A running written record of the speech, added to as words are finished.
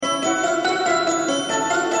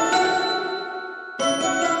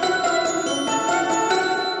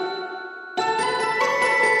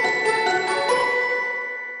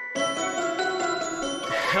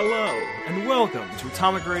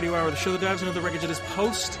Atomic Radio Hour, the show that dives into the wreckage that is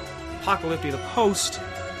post-apocalyptic, the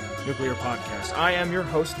post-nuclear podcast. I am your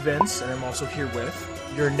host, Vince, and I'm also here with...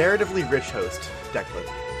 your narratively rich host, Declan.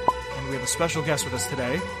 And we have a special guest with us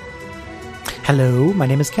today. Hello, my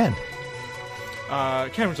name is Ken.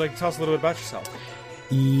 Ken, would you like to tell us a little bit about yourself?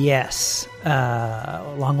 Yes.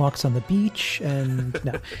 Long walks on the beach, and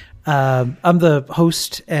no. I'm the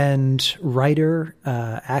host and writer,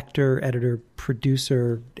 actor, editor,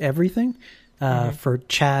 producer, everything for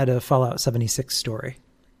Chad, a Fallout 76 story.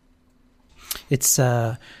 It's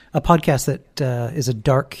a podcast that is a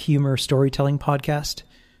dark humor storytelling podcast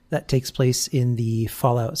that takes place in the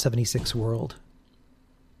Fallout 76 world.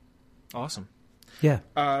 Awesome. Yeah.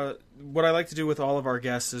 What I like to do with all of our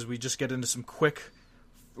guests is we just get into some quick,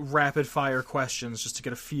 rapid-fire questions just to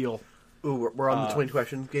get a feel. Ooh, we're on the 20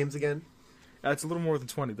 question games again? It's a little more than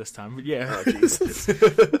 20 this time, but yeah. Oh, Jesus.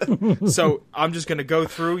 So I'm just going to go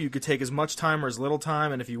through. You could take as much time or as little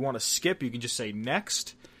time, and if you want to skip, you can just say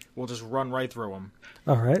next. We'll just run right through them.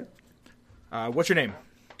 All right. What's your name?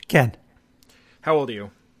 Ken. How old are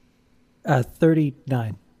you?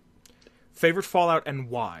 39. Favorite Fallout and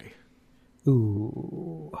why?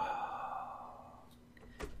 Ooh.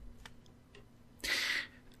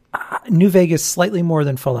 New Vegas slightly more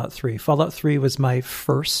than Fallout 3. Fallout 3 was my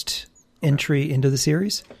first entry into the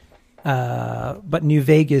series. But New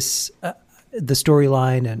Vegas, the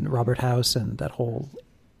storyline and Robert House and that whole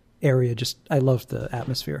area, I loved the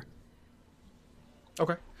atmosphere.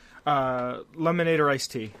 Okay. Lemonade or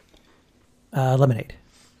iced tea? Lemonade.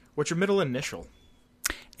 What's your middle initial?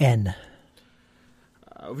 N.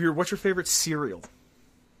 What's your favorite cereal?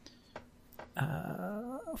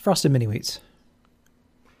 Frosted Mini Wheats.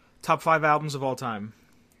 Top 5 albums of all time?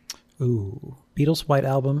 Ooh. Beatles' White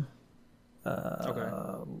Album. Okay.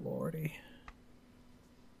 Lordy.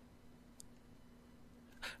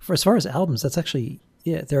 As far as albums, that's actually...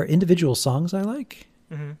 Yeah, there are individual songs I like.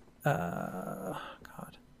 Mm-hmm.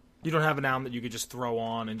 God. You don't have an album that you could just throw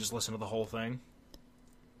on and just listen to the whole thing?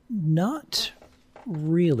 Not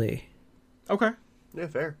really. Okay. Yeah,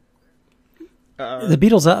 fair. The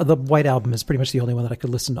Beatles, the White Album is pretty much the only one that I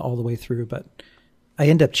could listen to all the way through, but I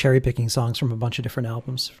end up cherry picking songs from a bunch of different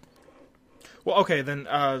albums. Well, okay, then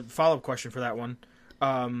follow-up question for that one.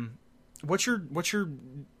 What's your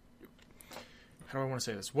how do I want to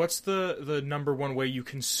say this? What's the number one way you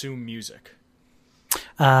consume music?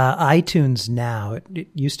 iTunes now. It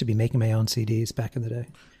used to be making my own CDs back in the day.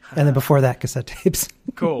 And then before that, cassette tapes.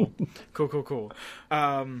 Cool. Do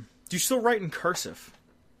you still write in cursive?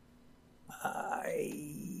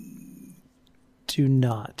 I do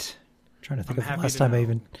not. I'm trying to think of the last time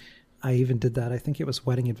I even did that. I think it was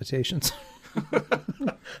wedding invitations.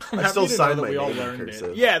 I still sign my we all name in learned cursive,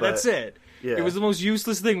 it. Yeah, but- that's it. Yeah. It was the most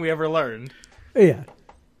useless thing we ever learned. Yeah.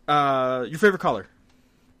 Your favorite color?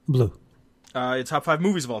 Blue. Your top 5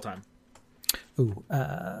 movies of all time? Ooh.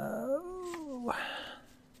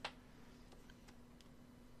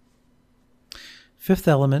 Fifth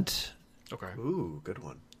Element. Okay. Ooh, good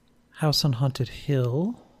one. House on Haunted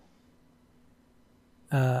Hill.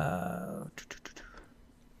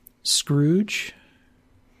 Scrooge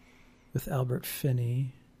with Albert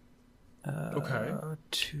Finney. Okay.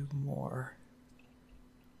 2 more.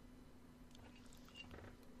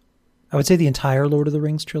 I would say the entire Lord of the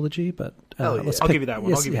Rings trilogy, but yeah. I'll give you that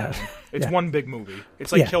one. It's one big movie.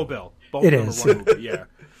 It's like Kill Bill. Both it of them is. are one movie. Yeah.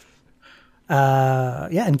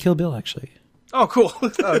 Yeah, and Kill Bill actually. Oh, cool.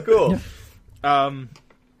 Oh, cool. Yeah.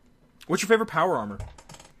 What's your favorite power armor?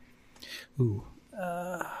 Ooh.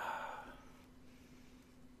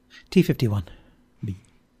 T-51. B.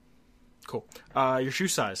 Cool. Your shoe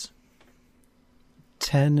size?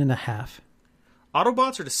 10.5.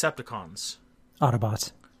 Autobots or Decepticons?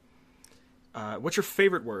 Autobots. What's your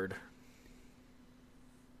favorite word?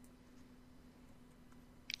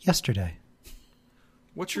 Yesterday.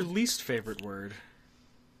 What's your least favorite word?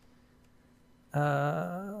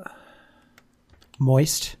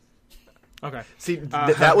 Moist. Okay. See,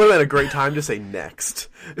 that would have been a great time to say next.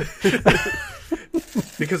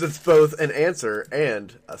 Because it's both an answer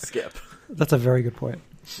and a skip. That's a very good point.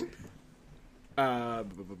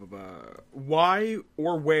 Why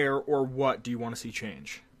or where or what do you want to see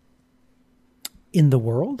change? In the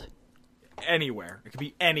world? Anywhere. It could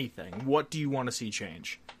be anything. What do you want to see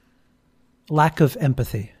change? Lack of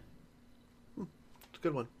empathy. It's a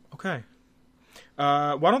good one. Okay.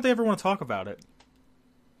 Why don't they ever want to talk about it?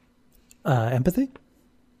 Empathy?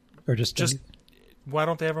 Or just why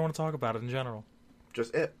don't they ever want to talk about it in general?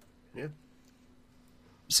 Just it. Yeah.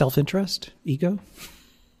 Self-interest? Ego?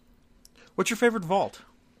 What's your favorite vault?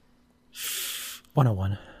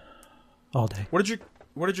 101. All day. What did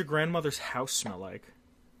What did your grandmother's house smell like?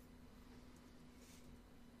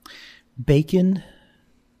 Bacon,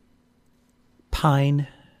 pine,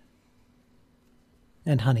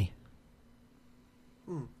 and honey.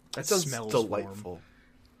 That sounds smells delightful.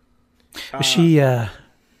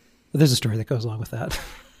 There's a story that goes along with that.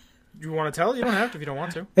 You want to tell? You don't have to if you don't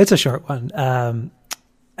want to. It's a short one.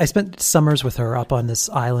 I spent summers with her up on this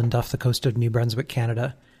island off the coast of New Brunswick,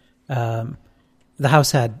 Canada. The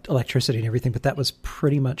house had electricity and everything, but that was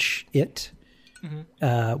pretty much it.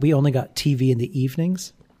 Mm-hmm. We only got TV in the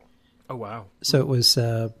evenings. Oh, wow. So it was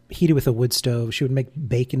heated with a wood stove. She would make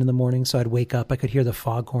bacon in the morning, so I'd wake up. I could hear the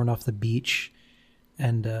foghorn off the beach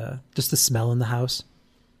and just the smell in the house.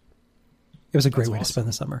 It was a great way to spend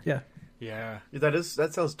the summer. Yeah. Yeah. That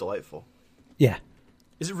sounds delightful. Yeah.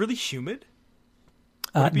 Is it really humid?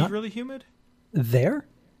 Would it be really humid? There?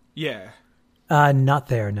 Yeah. Not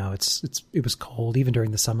there, no. It was cold, even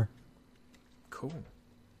during the summer. Cool.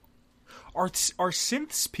 Are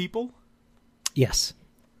synths people? Yes.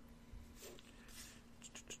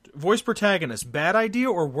 Voice protagonist, bad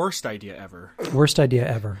idea or worst idea ever? Worst idea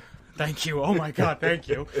ever. Thank you. Oh my god, thank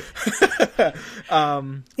you.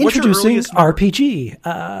 Introducing RPG,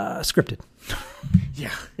 scripted.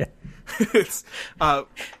 Yeah. Yeah.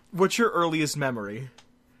 What's your earliest memory?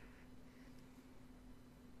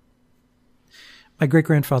 My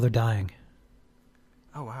great-grandfather dying.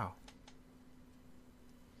 Oh, wow.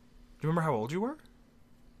 Do you remember how old you were?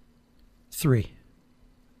 3.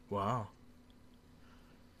 Wow.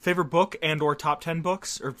 Favorite book and or top 10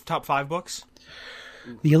 books or top 5 books?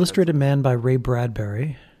 The Illustrated Man by Ray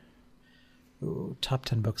Bradbury. Ooh, top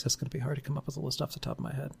 10 books. That's going to be hard to come up with a list off the top of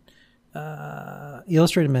my head. The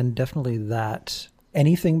Illustrated Man, definitely that.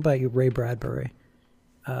 Anything by Ray Bradbury.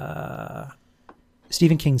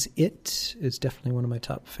 Stephen King's It is definitely one of my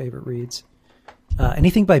top favorite reads.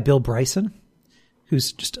 Anything by Bill Bryson,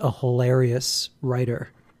 who's just a hilarious writer.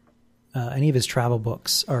 Any of his travel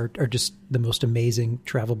books are just the most amazing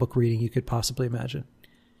travel book reading you could possibly imagine.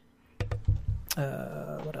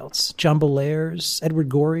 What else? John Bellairs, Edward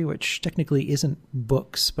Gorey, which technically isn't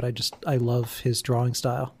books, but I love his drawing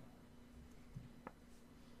style.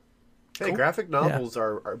 Hey, cool. Graphic novels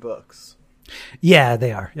are books. Yeah,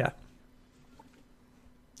 they are, yeah.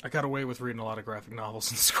 I got away with reading a lot of graphic novels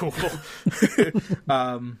in school. What's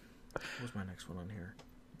my next one on here?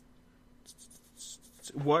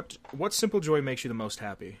 What simple joy makes you the most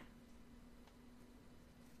happy?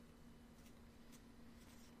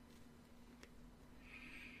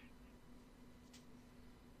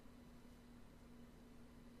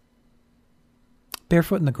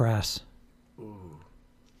 Barefoot in the grass. Ooh,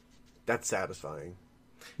 that's satisfying.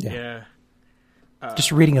 Yeah.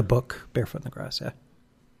 Just reading a book, barefoot in the grass, yeah.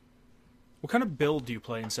 What kind of build do you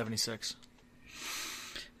play in 76?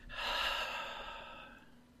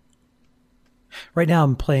 Right now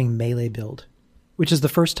I'm playing melee build, which is the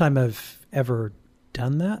first time I've ever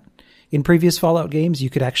done that. In previous Fallout games, you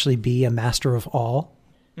could actually be a master of all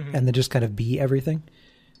and then just kind of be everything.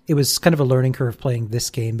 It was kind of a learning curve playing this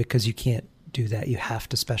game because you can't do that. You have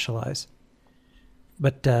to specialize.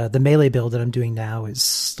 But the melee build that I'm doing now is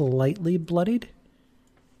slightly bloodied.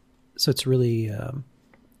 So it's really...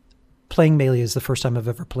 playing melee is the first time I've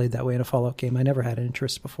ever played that way in a Fallout game. I never had an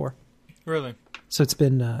interest before. Really? So it's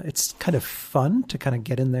been it's kind of fun to kind of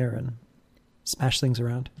get in there and smash things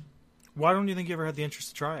around. Why don't you think you ever had the interest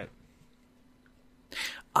to try it?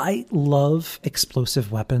 I love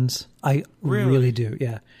explosive weapons. I really do,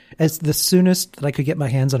 yeah. As the soonest that I could get my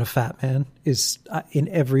hands on a Fat Man is in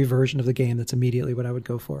every version of the game, that's immediately what I would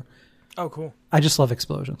go for. Oh, cool. I just love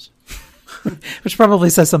explosions. Which probably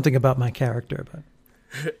says something about my character, but...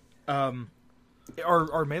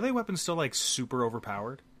 Are melee weapons still like super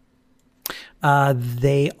overpowered?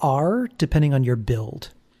 They are, depending on your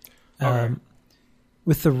build. Okay.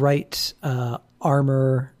 With the right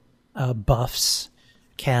armor, buffs,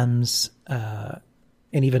 chems, and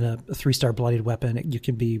even a 3-star bloodied weapon, you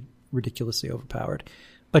can be ridiculously overpowered.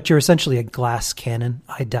 But you're essentially a glass cannon.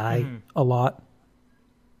 I die a lot.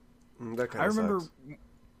 That kind of sucks.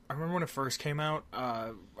 I remember when it first came out,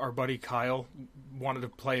 our buddy Kyle wanted to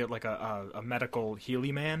play it like a medical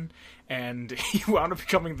Healy man, and he wound up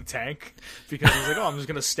becoming the tank because he was like, "Oh, I'm just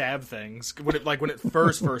gonna stab things." When it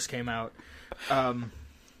first came out.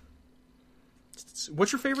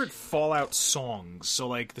 What's your favorite Fallout songs? So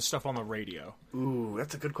like the stuff on the radio. Ooh,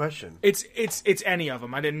 that's a good question. It's any of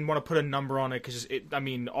them. I didn't want to put a number on it because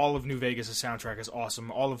all of New Vegas' soundtrack is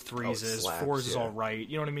awesome. All of 3's is, slaps, 4's is all right.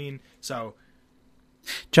 You know what I mean? So.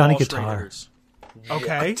 Johnny Guitar.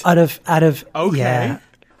 Okay. Out of okay.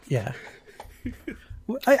 Yeah.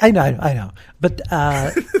 I know. But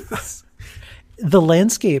The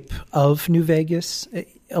landscape of New Vegas,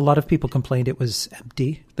 a lot of people complained it was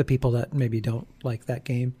empty, the people that maybe don't like that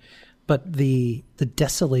game. But the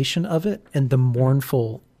desolation of it and the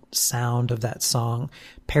mournful sound of that song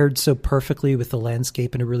paired so perfectly with the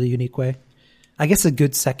landscape in a really unique way. I guess a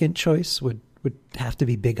good second choice would have to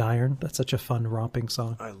be Big Iron. That's such a fun, romping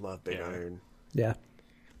song. I love Big Iron. Yeah.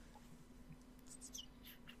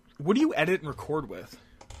 What do you edit and record with?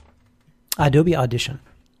 Adobe Audition.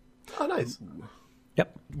 Oh, nice.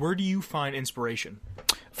 Yep. Where do you find inspiration?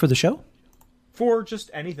 For the show? For just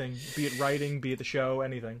anything, be it writing, be it the show,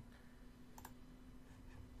 anything.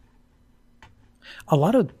 A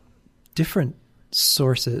lot of different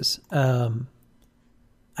sources. I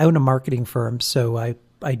own a marketing firm, so I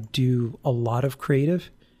do a lot of creative.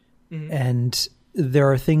 Mm-hmm. And there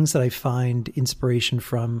are things that I find inspiration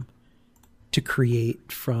from to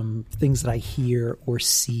create from things that I hear or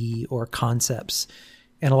see or concepts.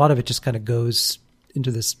 And a lot of it just kind of goes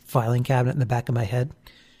into this filing cabinet in the back of my head.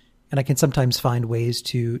 And I can sometimes find ways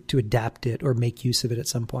to adapt it or make use of it at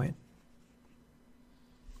some point.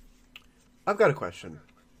 I've got a question.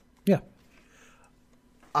 Yeah.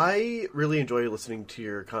 I really enjoy listening to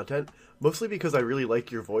your content, mostly because I really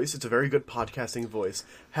like your voice. It's a very good podcasting voice.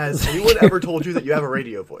 Has anyone ever told you that you have a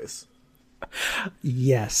radio voice?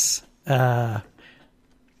 Yes. The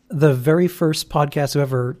very first podcast who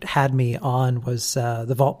ever had me on was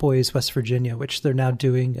the Vault Boys, West Virginia, which they're now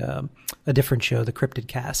doing a different show, the Cryptid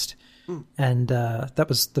Cast. And that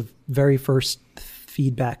was the very first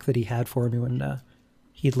feedback that he had for me when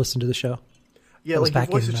he'd listened to the show. Yeah, like your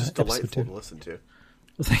voice is just delightful to listen to.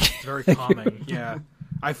 It's very calming, yeah.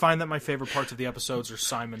 I find that my favorite parts of the episodes are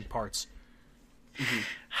Simon parts. Mm-hmm.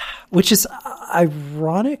 Which is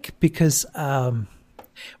ironic because when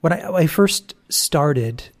I first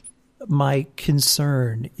started, my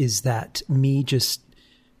concern is that me just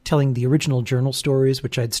telling the original journal stories,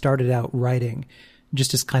 which I'd started out writing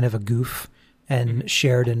just as kind of a goof and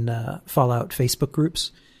shared in Fallout Facebook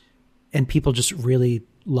groups, and people just really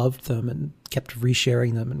loved them and kept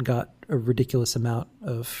resharing them and got a ridiculous amount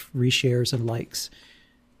of reshares and likes.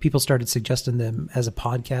 People started suggesting them as a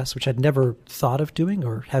podcast, which I'd never thought of doing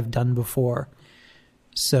or have done before.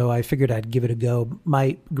 So I figured I'd give it a go.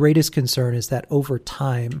 My greatest concern is that over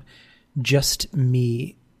time, just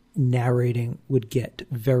me narrating would get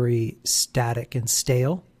very static and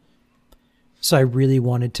stale. So I really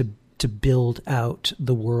wanted to build out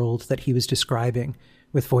the world that he was describing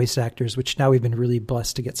with voice actors, which now we've been really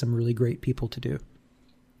blessed to get some really great people to do.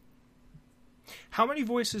 How many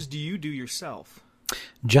voices do you do yourself?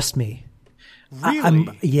 Just me. Really?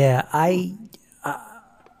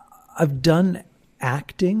 I've done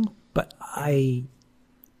acting, but I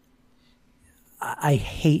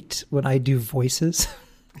hate when I do voices.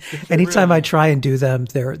 Anytime Really? I try and do them,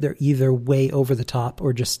 they're either way over the top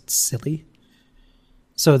or just silly.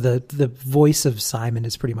 So the voice of Simon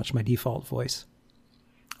is pretty much my default voice.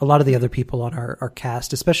 A lot of the other people on our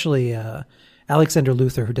cast, especially Alexander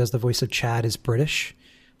Luther, who does the voice of Chad, is British,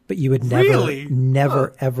 but you would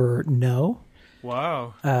never ever know.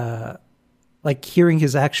 Wow. Like hearing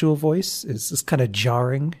his actual voice is kind of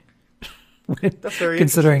jarring. That's very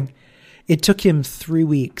considering it took him 3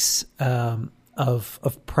 weeks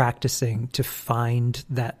of practicing to find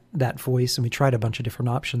that voice, and we tried a bunch of different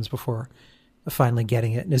options before finally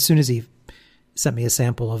getting it. And as soon as he sent me a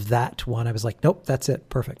sample of that one, I was like, nope, that's it.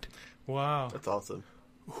 Perfect. Wow. That's awesome.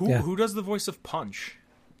 Who does the voice of Punch?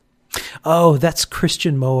 Oh, that's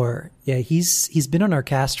Christian Moore. Yeah, he's been on our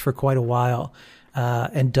cast for quite a while,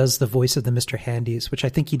 and does the voice of the Mr. Handies, which I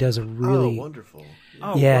think he does a really wonderful.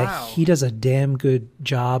 Oh, yeah, wow. he does a damn good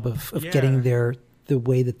job of getting the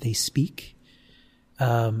way that they speak.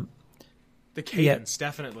 The cadence,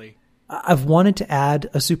 definitely. I've wanted to add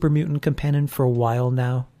a super mutant companion for a while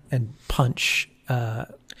now, and Punch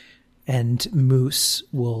and Moose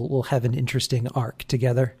will have an interesting arc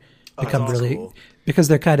together. Become really cool. Because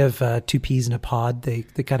they're kind of two peas in a pod. They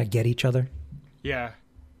kind of get each other. Yeah.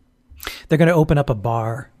 They're going to open up a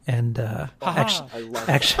bar and I love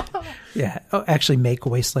that. actually make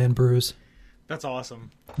Wasteland brews. That's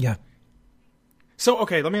awesome. Yeah. So,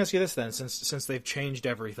 okay, let me ask you this then, since they've changed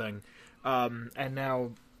everything, and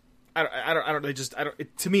now,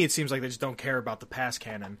 to me it seems like they just don't care about the past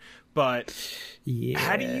canon, but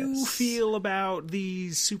how do you feel about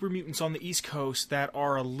these super mutants on the East Coast that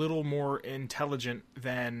are a little more intelligent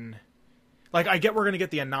than, like, I get we're going to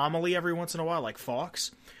get the anomaly every once in a while, like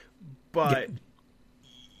Fox, but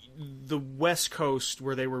the West Coast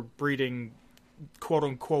where they were breeding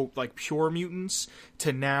quote-unquote, like, pure mutants,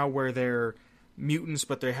 to now where they're mutants,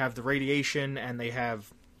 but they have the radiation and they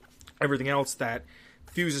have everything else that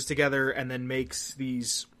fuses together and then makes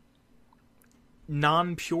these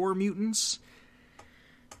non-pure mutants.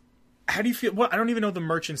 How do you feel? Well, I don't even know the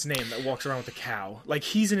merchant's name that walks around with the cow. Like,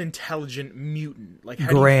 he's an intelligent mutant. Like, how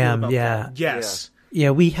Graham, do you feel about yeah. that? Yes. Yeah,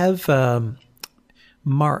 we have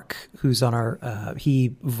Mark, who's on our.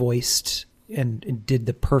 He voiced and did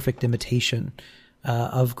the perfect imitation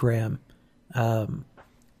of Graham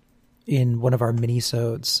in one of our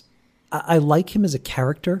minisodes. I like him as a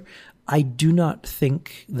character. I do not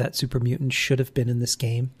think that Super Mutant should have been in this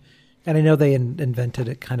game. And I know they invented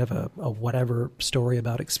a kind of a whatever story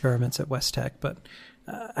about experiments at West Tech, but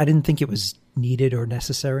I didn't think it was needed or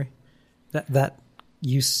necessary. That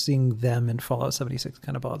using them in Fallout 76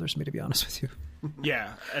 kind of bothers me, to be honest with you.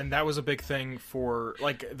 Yeah, and that was a big thing for,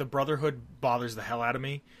 like, the Brotherhood bothers the hell out of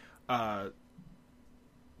me.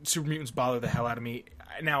 Super Mutants bother the hell out of me.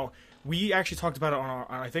 Now, we actually talked about it on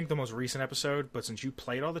I think, the most recent episode, but since you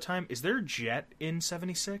played all the time, is there Jet in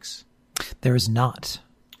 76? There is not.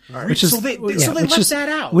 Right. Which is, so they left that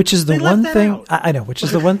out. Which is the They one left that thing out. I know. Which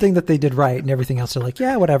is the one thing that they did right, and everything else are like,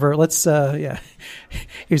 yeah, whatever. Let's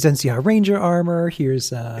here's NCR Ranger armor.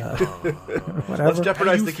 Here's whatever. Let's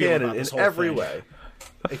jeopardize you the feel canon about in this whole every thing? way,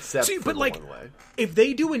 except See, for but, the like, one way. if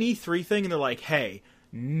they do an E3 thing and they're like, hey,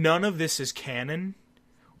 none of this is canon,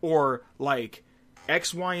 or like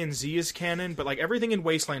X, Y, and Z is canon, but like everything in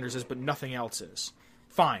Wastelanders is, but nothing else is.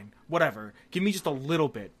 Fine, whatever. Give me just a little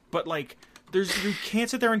bit, but like, you can't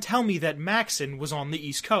sit there and tell me that Maxon was on the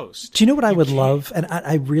East Coast. Do you know what I would love? And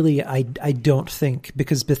I really don't think,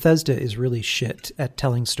 because Bethesda is really shit at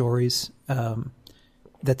telling stories.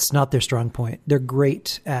 That's not their strong point. They're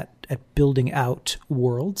great at building out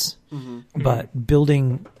worlds, but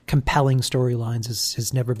building compelling storylines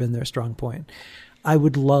has never been their strong point. I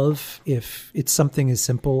would love if it's something as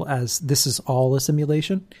simple as this is all a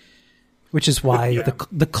simulation, which is why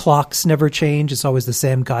the clocks never change. It's always the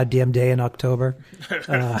same goddamn day in October.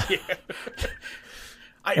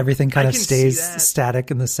 Everything kind of stays static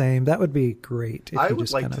and the same. That would be great. I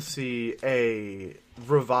would like to see a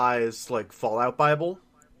revised, like, Fallout Bible.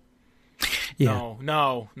 Yeah.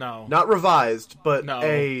 No. Not revised, but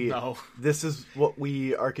No. this is what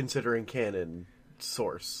we are considering canon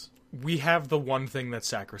source. We have the one thing that's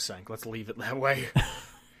sacrosanct. Let's leave it that way.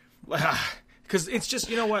 Because it's just,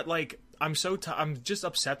 you know what, like, I'm just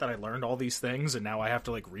upset that I learned all these things, and now I have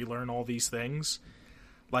to, like, relearn all these things.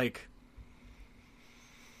 Like,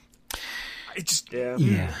 it just...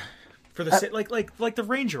 Yeah. For the like the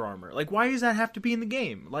Ranger armor. Like, why does that have to be in the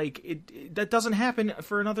game? Like, it that doesn't happen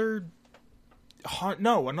for another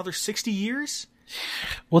 60 years?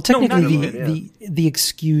 Well, technically, No, the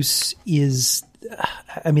excuse is,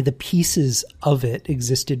 I mean, the pieces of it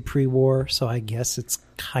existed pre-war, so I guess it's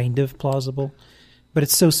kind of plausible. But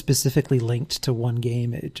it's so specifically linked to one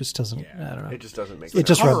game, it just doesn't. I don't know. It just doesn't make It sense.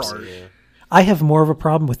 just rubs. Yeah. I have more of a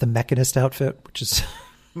problem with the Mechanist outfit, which is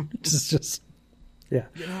just. Yeah.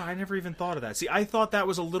 You know, I never even thought of that. See, I thought that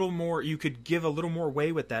was a little more. You could give a little more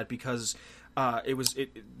way with that because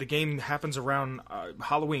the game happens around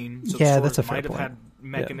Halloween. So Yeah, the that's a stores fair might have point. had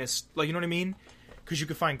Mechanist, like, you know what I mean? Because you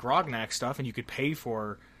could find Grognak stuff, and you could pay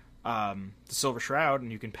for the Silver Shroud,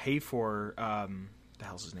 and you can pay for the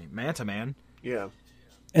hell's his name, Manta Man. Yeah.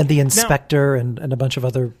 And the Inspector and a bunch of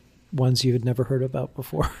other ones you had never heard about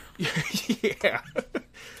before. Yeah.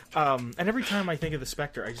 And every time I think of the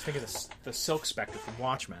Spectre, I just think of the Silk Spectre from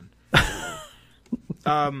Watchmen.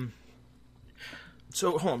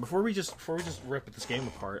 So hold on, before we just rip this game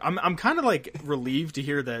apart, I'm kind of like relieved to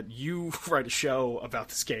hear that you write a show about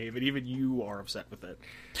this game, and even you are upset with it.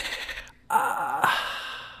 I'm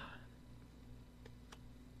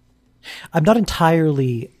not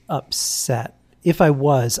entirely upset. If I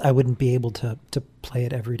was, I wouldn't be able to play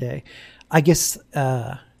it every day. I guess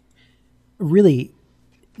really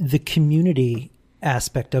the community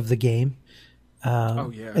aspect of the game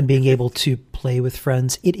and being able to play with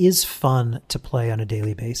friends, it is fun to play on a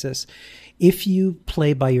daily basis. If you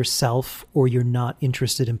play by yourself or you're not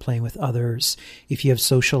interested in playing with others, if you have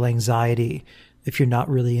social anxiety, if you're not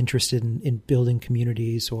really interested in building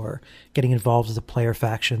communities or getting involved with a player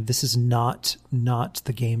faction, this is not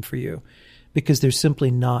the game for you, because there's simply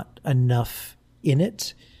not enough in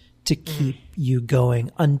it to keep you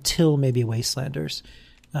going until maybe Wastelanders.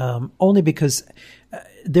 Only because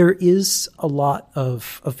there is a lot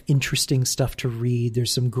of interesting stuff to read.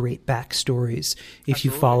 There's some great backstories if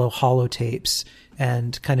you follow holotapes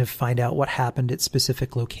and kind of find out what happened at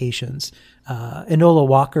specific locations. Enola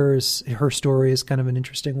Walker's, her story is kind of an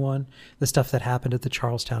interesting one. The stuff that happened at the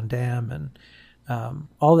Charlestown Dam and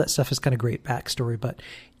all that stuff is kind of great backstory, but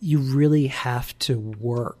you really have to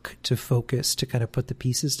work to focus to kind of put the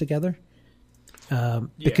pieces together.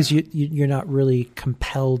 because you're not really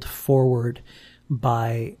compelled forward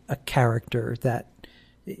by a character that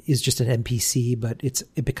is just an NPC, but it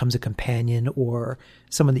becomes a companion or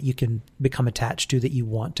someone that you can become attached to that you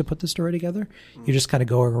want to put the story together. You're just kind of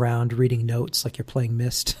going around reading notes like you're playing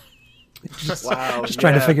Myst. just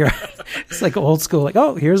trying to figure out. It's like old school, like,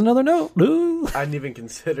 oh, here's another note. Ooh. I hadn't even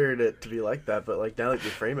considered it to be like that, but like now that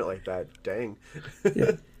you frame it like that, dang.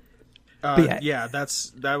 Yeah.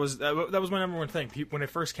 That was my number one thing. When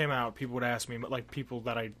it first came out, people would ask me, like people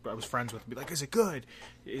that I was friends with, would be like, "Is it good?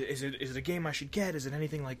 Is it a game I should get? Is it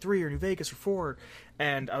anything like 3 or New Vegas or 4?"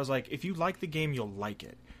 And I was like, "If you like the game, you'll like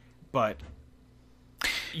it, but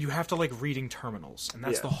you have to like reading terminals, and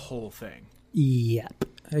that's the whole thing." Yep,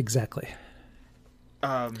 exactly.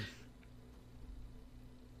 I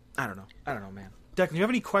don't know, man. Declan, do you have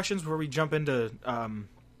any questions before we jump into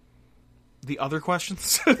the other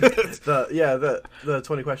questions? the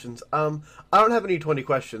 20 questions. I don't have any 20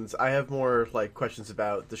 questions. I have more like questions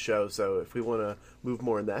about the show, so if we want to move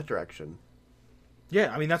more in that direction.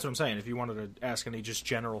 Yeah, I mean that's what I'm saying. If you wanted to ask any just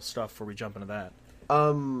general stuff before we jump into that.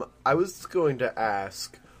 I was going to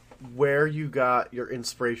ask where you got your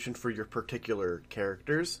inspiration for your particular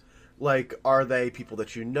characters. Like, are they people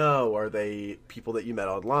that you know? Are they people that you met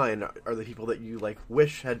online? Are they people that you, like,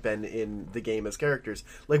 wish had been in the game as characters?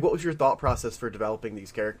 Like, what was your thought process for developing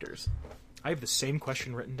these characters? I have the same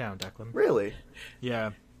question written down, Declan. Really?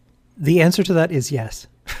 Yeah. The answer to that is yes.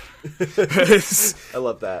 I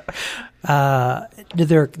love that.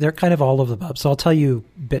 They're kind of all over the map. So I'll tell you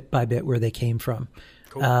bit by bit where they came from.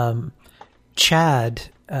 Cool. Chad,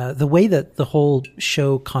 the way that the whole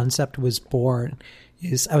show concept was born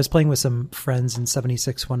is I was playing with some friends in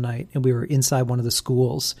 76 one night, and we were inside one of the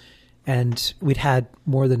schools, and we'd had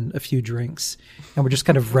more than a few drinks, and we're just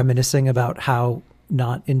kind of reminiscing about how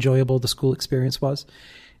not enjoyable the school experience was.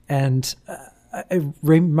 And it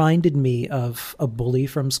reminded me of a bully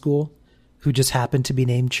from school who just happened to be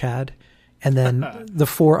named Chad. And then the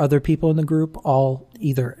 4 other people in the group all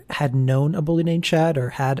either had known a bully named Chad or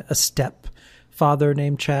had a stepfather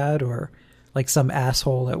named Chad or like some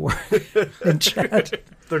asshole at work named Chad.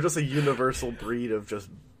 They're just a universal breed of just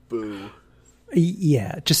boo.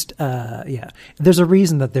 Yeah, just, yeah. There's a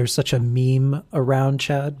reason that there's such a meme around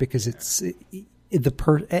Chad because it's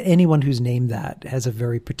anyone who's named that has a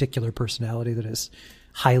very particular personality that is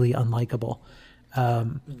highly unlikable.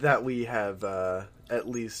 That we have at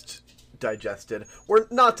least digested. Or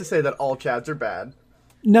not to say that all Chads are bad.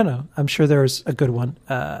 No, I'm sure there's a good one.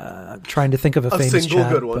 I'm trying to think of a famous single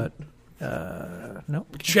Chad, good one. But no.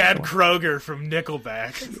 Chad Kroger from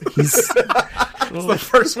Nickelback. He's That's the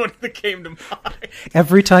first one that came to mind.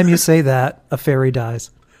 Every time you say that, a fairy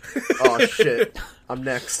dies. Oh shit! I'm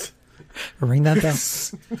next. Ring that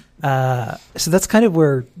bell. So that's kind of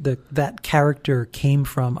where that character came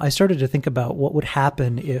from. I started to think about what would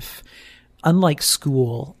happen if, unlike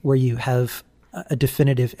school, where you have a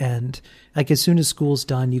definitive end, like as soon as school's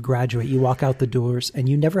done, you graduate, you walk out the doors, and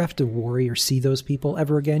you never have to worry or see those people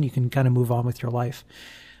ever again. You can kind of move on with your life.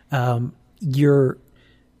 You're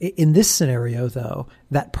in this scenario, though,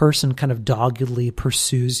 that person kind of doggedly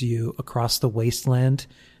pursues you across the wasteland,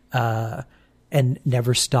 and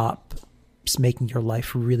never stops making your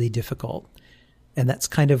life really difficult. And that's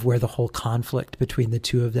kind of where the whole conflict between the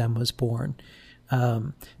two of them was born.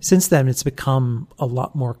 Since then, it's become a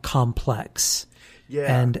lot more complex.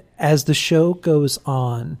 Yeah. And as the show goes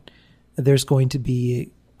on, there's going to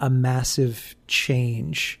be a massive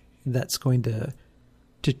change that's going to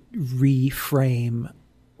reframe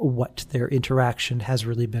what their interaction has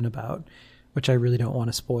really been about, which I really don't want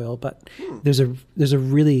to spoil. But there's a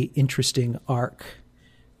really interesting arc,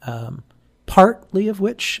 partly of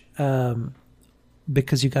which,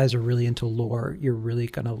 because you guys are really into lore, you're really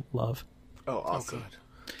going to love. Oh, awesome.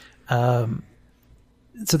 Oh, good.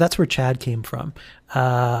 So that's where Chad came from.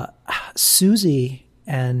 Susie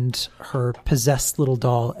and her possessed little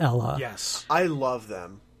doll, Ella. Yes. I love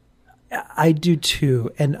them. I do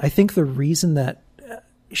too. And I think the reason that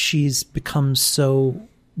she's become so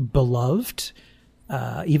beloved,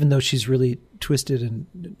 even though she's really twisted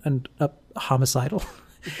and homicidal,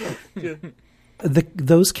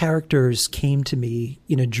 those characters came to me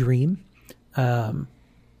in a dream,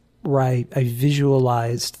 where I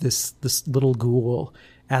visualized this little ghoul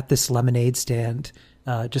at this lemonade stand,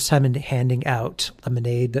 just handing out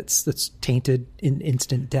lemonade that's tainted in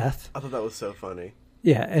instant death. I thought that was so funny.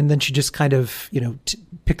 Yeah, and then she just kind of,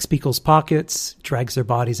 picks people's pockets, drags their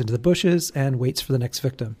bodies into the bushes, and waits for the next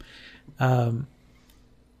victim.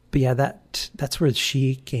 But yeah, that's where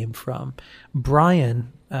she came from.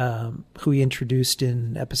 Brian, who he introduced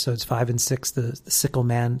in episodes 5 and 6, the Sickle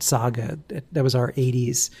Man saga, that was our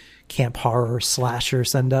 80s camp horror slasher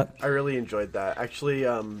send up. I really enjoyed that. Actually,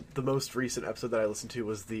 the most recent episode that I listened to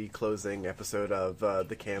was the closing episode of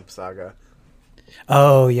the camp saga.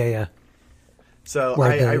 Oh, yeah. So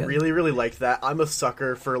I really, really liked that. I'm a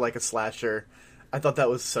sucker for like a slasher. I thought that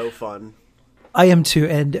was so fun. I am too.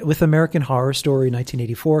 And with American Horror Story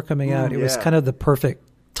 1984 coming out, it was kind of the perfect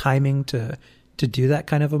timing to do that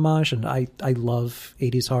kind of homage. And I love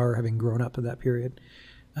 80s horror, having grown up in that period.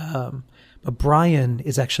 But Brian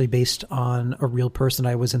is actually based on a real person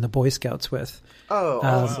I was in the Boy Scouts with. Oh,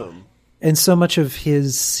 awesome. And so much of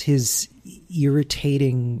his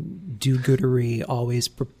irritating do-goodery, always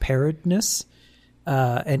preparedness,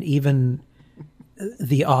 and even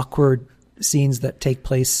the awkward scenes that take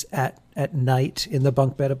place at night in the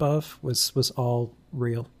bunk bed above was all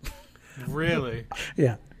real. Really?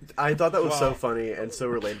 Yeah. I thought that was so funny and so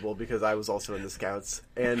relatable because I was also in the Scouts.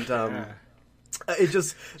 And it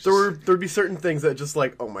just there'd be certain things that just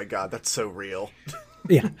like, oh my god, that's so real.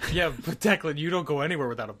 Yeah. Yeah, but Declan, you don't go anywhere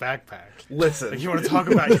without a backpack. Listen. Like, you want to talk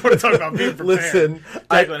about being prepared. Listen.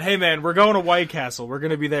 Declan, hey man, we're going to White Castle. We're going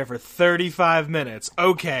to be there for 35 minutes.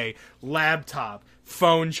 Okay, laptop,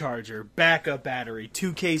 phone charger, backup battery,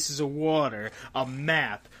 2 cases of water, a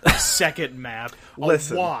map, a second map, a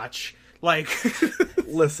watch. Like,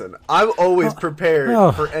 listen, I'm always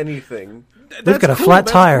prepared for anything. They've got a flat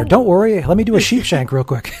tire. Cool. Don't worry. Let me do a sheep shank real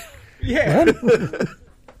quick. Yeah.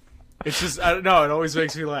 It's just, I don't know, it always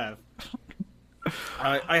makes me laugh.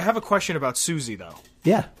 I have a question about Susie, though.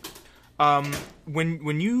 Yeah.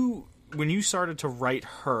 When you started to write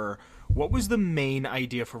her, what was the main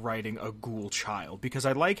idea for writing a ghoul child? Because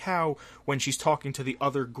I like how when she's talking to the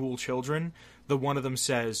other ghoul children, the one of them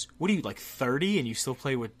says, what are you, like 30 and you still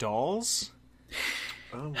play with dolls?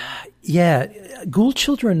 Oh. Yeah. Ghoul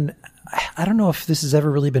children, I don't know if this has ever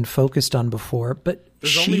really been focused on before, but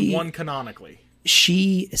there's only one canonically.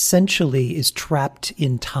 She essentially is trapped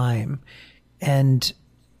in time, and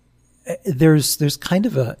there's kind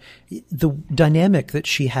of the dynamic that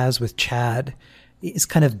she has with Chad is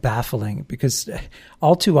kind of baffling, because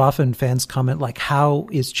all too often fans comment like, how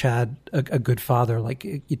is Chad a good father? Like,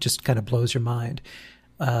 it just kind of blows your mind.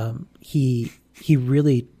 He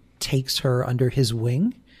really takes her under his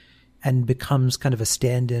wing and becomes kind of a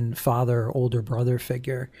stand-in father, older brother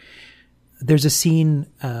figure. There's a scene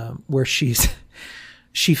where she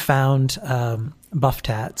found buff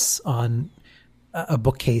tats on a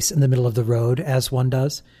bookcase in the middle of the road, as one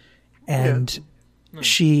does, and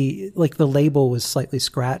she, like, the label was slightly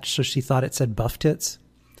scratched, so she thought it said buff tits.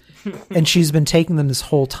 And she's been taking them this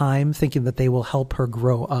whole time, thinking that they will help her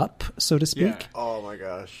grow up, so to speak. Yeah. Oh my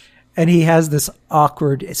gosh. And he has this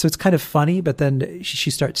awkward, so it's kind of funny, but then she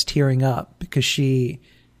starts tearing up because she's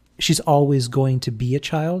always going to be a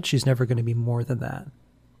child. She's never going to be more than that.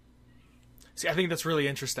 See, I think that's really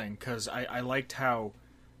interesting, because I liked how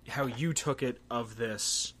you took it of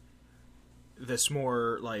this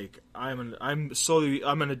more like, I'm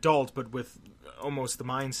an adult, but with almost the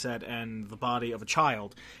mindset and the body of a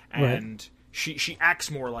child, and right. she acts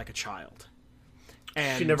more like a child.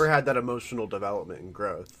 And she never had that emotional development and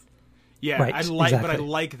growth. Yeah, right, but I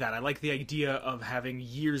like that. I like the idea of having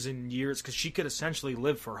years and years, because she could essentially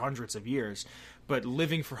live for hundreds of years, but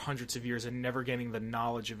living for hundreds of years and never getting the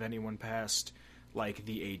knowledge of anyone past, like,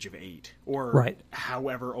 the age of 8, or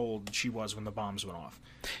however old she was when the bombs went off.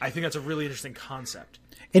 I think that's a really interesting concept.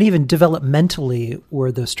 And even developmentally,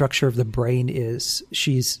 where the structure of the brain is,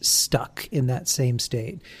 she's stuck in that same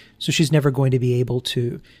state. So she's never going to be able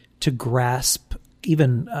to grasp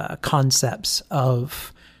even concepts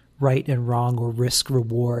of right and wrong or risk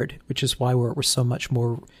reward, which is why we're so much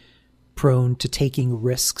more prone to taking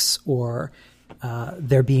risks, or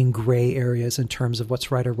there being gray areas in terms of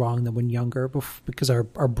what's right or wrong than when younger, because our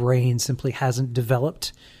brain simply hasn't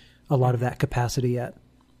developed a lot of that capacity yet.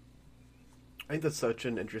 I think that's such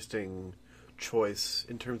an interesting choice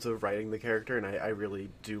in terms of writing the character, and I really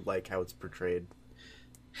do like how it's portrayed.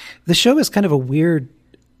 The show is kind of a weird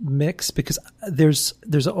mix, because there's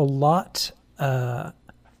a lot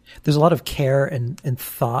of care and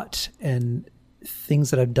thought and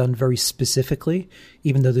things that I've done very specifically,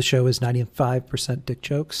 even though the show is 95% dick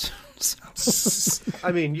jokes. So.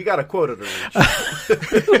 I mean, you got a quota to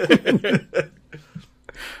reach.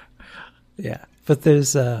 Yeah, but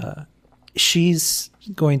there's she's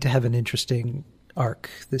going to have an interesting arc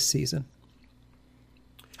this season.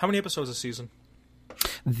 How many episodes a season?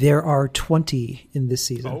 There are 20 in this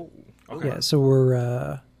season. Oh, okay. Yeah, so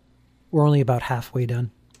we're only about halfway done.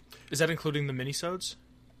 Is that including the minisodes?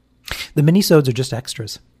 The minisodes are just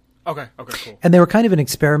extras. Okay, cool. And they were kind of an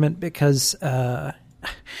experiment because the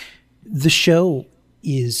show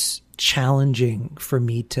is challenging for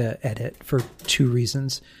me to edit for two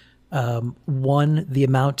reasons. One, the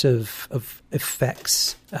amount of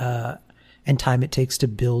effects and time it takes to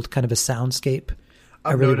build kind of a soundscape.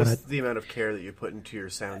 I've noticed the amount of care that you put into your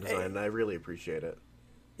sound design, and I really appreciate it.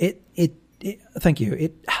 Thank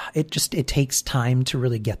you. It takes time to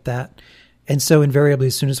really get that. And so invariably,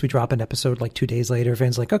 as soon as we drop an episode, like 2 days later,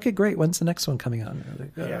 fans are like, okay, great. When's the next one coming on?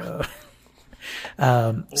 Like,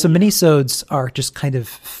 so minisodes are just kind of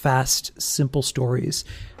fast, simple stories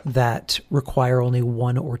that require only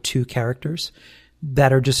one or two characters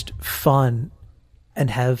that are just fun and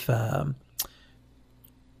have,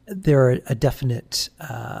 they're a definite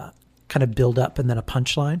kind of build up and then a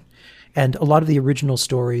punchline. And a lot of the original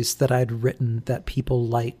stories that I'd written that people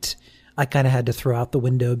liked, I kind of had to throw out the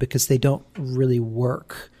window because they don't really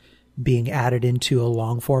work being added into a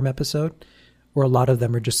long form episode, where a lot of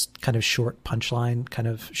them are just kind of short punchline, kind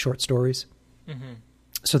of short stories. Mm-hmm.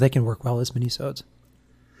 So they can work well as minisodes.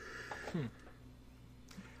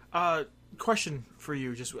 Question for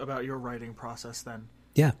you just about your writing process then.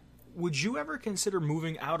 Yeah. Would you ever consider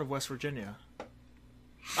moving out of West Virginia?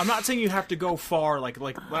 I'm not saying you have to go far, like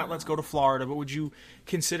let's go to Florida, but would you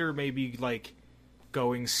consider maybe like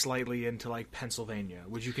going slightly into like Pennsylvania?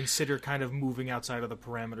 Would you consider kind of moving outside of the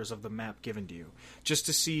parameters of the map given to you, just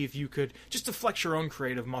to see if you could, just to flex your own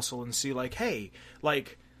creative muscle and see like, hey,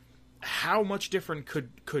 like how much different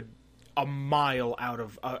could a mile out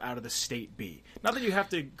of the state be? Not that you have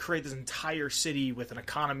to create this entire city with an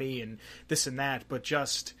economy and this and that, but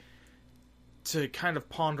just to kind of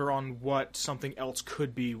ponder on what something else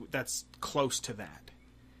could be that's close to that.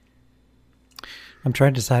 I'm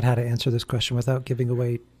trying to decide how to answer this question without giving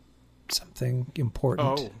away something important.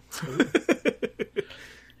 Oh. Do you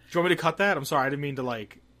want me to cut that? I'm sorry, I didn't mean to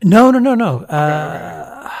like... No.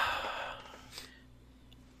 Okay.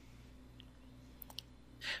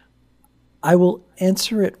 I will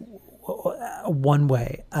answer it one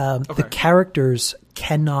way. The characters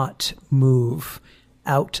cannot move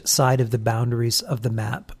outside of the boundaries of the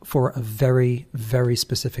map for a very, very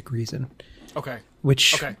specific reason. Okay.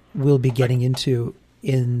 Which we'll be getting into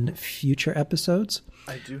in future episodes.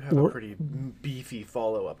 I do have a pretty beefy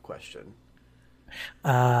follow-up question.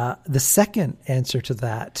 The second answer to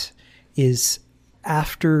that is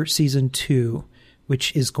after season 2,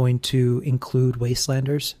 which is going to include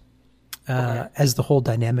Wastelanders, as the whole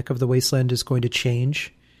dynamic of the Wasteland is going to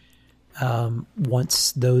change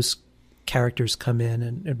once those characters come in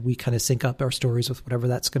and we kind of sync up our stories with whatever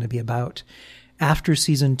that's going to be about. After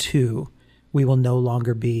season 2, we will no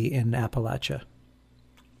longer be in Appalachia.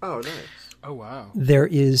 Oh, nice. Oh, wow. There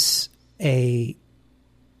is a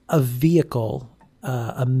vehicle,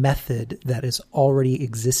 a method that is already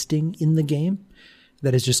existing in the game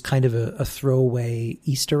that is just kind of a throwaway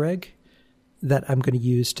Easter egg that I'm going to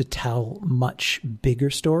use to tell much bigger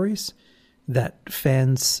stories that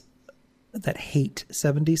fans that hate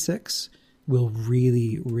 76 will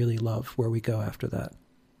really, really love where we go after that.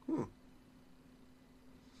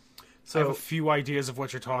 So I have a few ideas of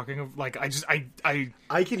what you're talking of. Like,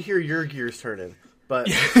 I can hear your gears turning, but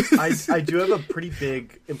I do have a pretty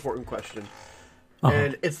big, important question.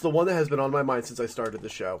 And it's the one that has been on my mind since I started the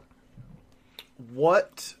show.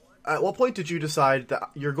 At what point did you decide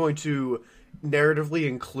that you're going to narratively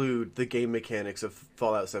include the game mechanics of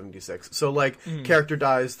Fallout 76? So, like, character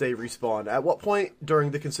dies, they respawn. At what point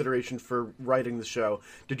during the consideration for writing the show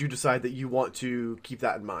did you decide that you want to keep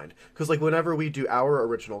that in mind? Because, like, whenever we do our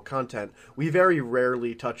original content, we very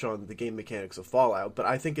rarely touch on the game mechanics of Fallout, but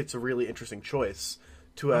I think it's a really interesting choice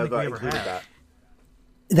to have included that.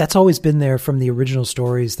 That's always been there from the original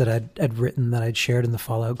stories that I'd written, that I'd shared in the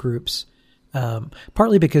Fallout groups.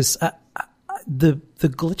 Partly because the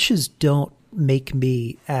glitches don't make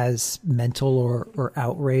me as mental or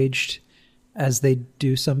outraged as they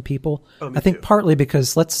do some people. I think partly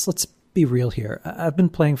because let's be real here. I've been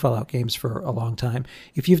playing Fallout games for a long time.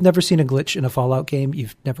 If you've never seen a glitch in a Fallout game,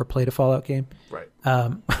 you've never played a Fallout game. Right.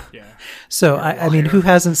 Yeah. So I mean, who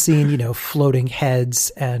hasn't seen, floating heads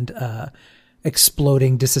and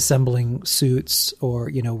exploding, disassembling suits,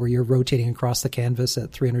 or where you're rotating across the canvas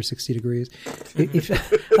at 360 degrees?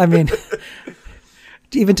 I mean,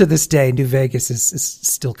 even to this day, New Vegas is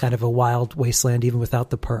still kind of a wild wasteland, even without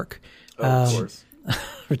the perk. Of course.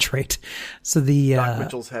 Retreat. So the Doc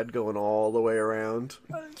Mitchell's head going all the way around.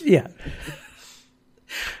 Yeah.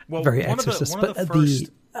 Well, very Exorcist.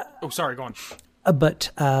 Sorry, go on.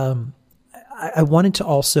 But I wanted to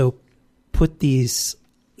also put these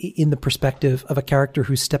in the perspective of a character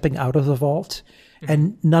who's stepping out of the vault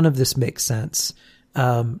And none of this makes sense.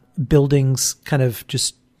 Buildings kind of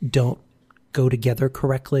just don't go together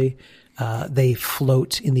correctly. They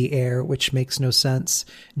float in the air, which makes no sense.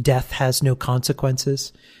 Death has no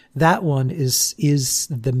consequences. That one is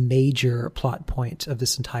the major plot point of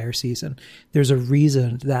this entire season. There's a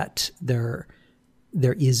reason that there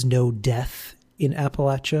is no death in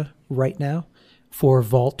Appalachia right now for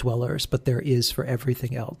vault dwellers, but there is for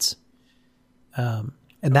everything else. And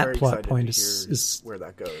I'm that very plot excited point to is hear where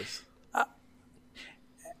that goes.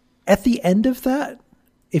 at the end of that.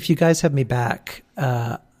 If you guys have me back,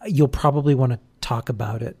 you'll probably want to talk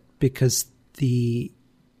about it, because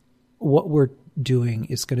what we're doing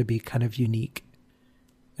is going to be kind of unique,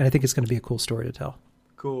 and I think it's going to be a cool story to tell.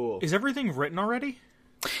 Cool. Is everything written already?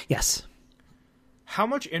 Yes. How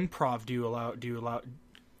much improv do you allow?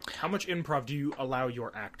 How much improv do you allow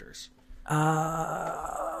your actors?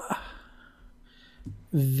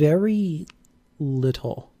 Very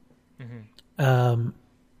little. Mm-hmm.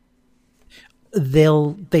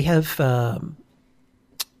 They have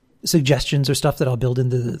suggestions or stuff that I'll build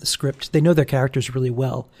into the script. They know their characters really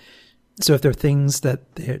well. So if there are things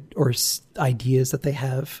or ideas that they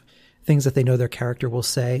have, things that they know their character will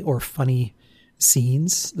say, or funny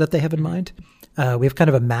scenes that they have in mind, we have kind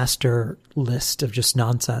of a master list of just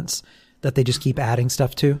nonsense that they just keep adding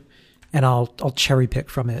stuff to, and I'll cherry pick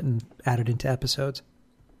from it and add it into episodes.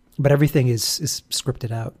 But everything is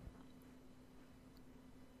scripted out.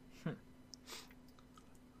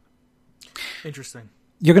 Interesting.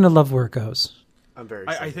 You're gonna love where it goes. I'm very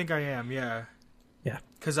excited. I think I am. Yeah. Yeah.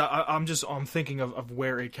 Because I'm thinking of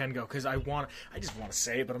where it can go. Because I just want to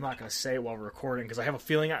say it, but I'm not going to say it while we're recording. Because I have a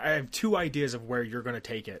feeling I have two ideas of where you're going to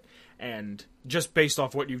take it, and just based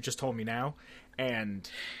off what you've just told me now, and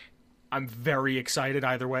I'm very excited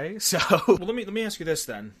either way. So well, let me ask you this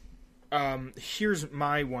then. Here's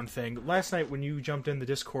my one thing. Last night when you jumped in the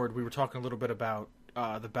Discord, we were talking a little bit about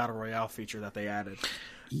the Battle Royale feature that they added.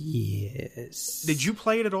 Yes. Did you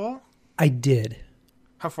play it at all? I did.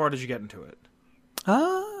 How far did you get into it?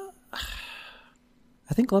 I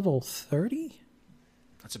think level 30.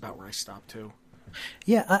 That's about where I stopped too.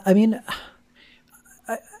 Yeah, I mean,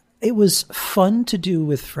 it was fun to do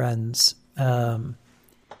with friends,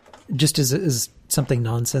 just as something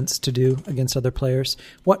nonsense to do against other players.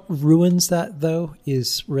 What ruins that, though,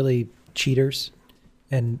 is really cheaters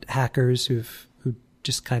and hackers who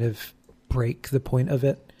just kind of break the point of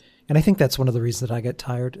it. And I think that's one of the reasons that I get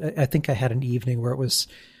tired. I think I had an evening where it was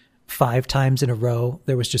 5 times in a row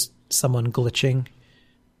there was just someone glitching,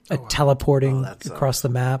 teleporting across the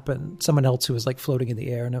map, and someone else who was like floating in the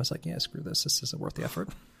air, and I was like, yeah, screw this isn't worth the effort.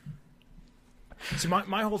 See,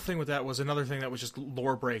 my whole thing with that was another thing that was just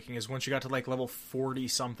lore breaking, is once you got to like level 40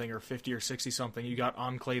 something or 50 or 60 something, you got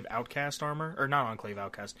Enclave Outcast armor, or not Enclave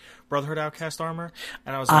Outcast, Brotherhood Outcast armor,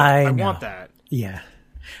 and I was like, I want that. Yeah.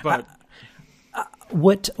 But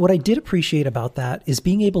what I did appreciate about that is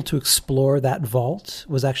being able to explore that vault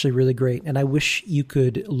was actually really great, and I wish you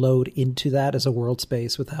could load into that as a world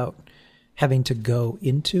space without having to go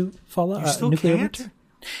into Fallout. You still Nuclear can't? Winter.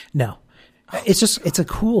 No, it's a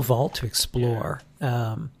cool vault to explore.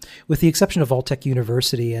 With the exception of Vault-Tec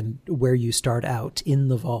University and where you start out in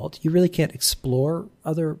the vault, you really can't explore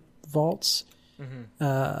other vaults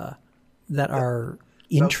that are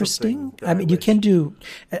interesting. I mean, you can do,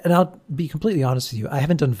 and I'll be completely honest with you, I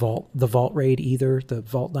haven't done the Vault raid either, the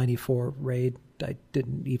Vault 94 raid. I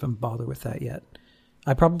didn't even bother with that yet.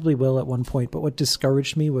 I probably will at one point, but what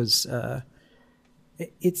discouraged me was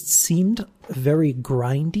it seemed very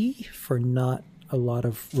grindy for not a lot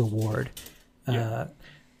of reward.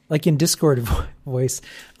 Like in Discord voice,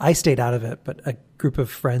 I stayed out of it, but a group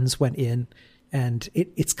of friends went in, and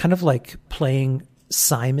it's kind of like playing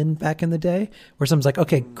Simon back in the day, where someone's like,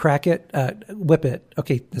 okay, crack it, whip it,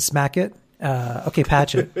 okay, smack it, okay,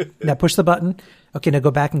 patch it, now push the button, okay, now go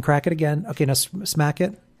back and crack it again, okay, now smack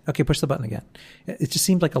it, okay, push the button again. It just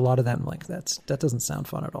seemed like a lot of that. I'm like, that doesn't sound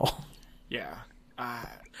fun at all. Yeah.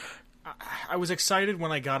 I was excited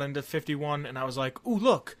when I got into 51, and I was like, ooh,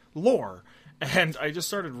 look, lore. And I just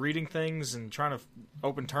started reading things and trying to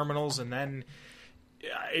open terminals, and then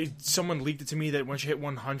someone leaked it to me that once you hit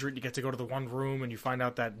 100, you get to go to the one room, and you find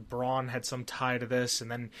out that Braun had some tie to this,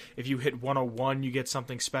 and then if you hit 101, you get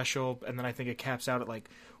something special, and then I think it caps out at like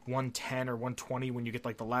 110 or 120 when you get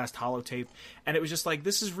like the last holotape, and it was just like,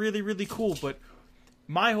 this is really, really cool, but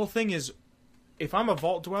my whole thing is, if I'm a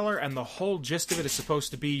vault dweller and the whole gist of it is supposed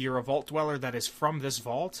to be you're a vault dweller that is from this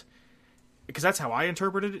vault, because that's how I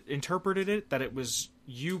interpreted it, that it was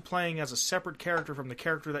you playing as a separate character from the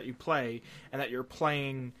character that you play, and that you're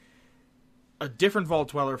playing a different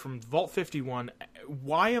Vault Dweller from Vault 51.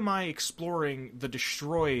 Why am I exploring the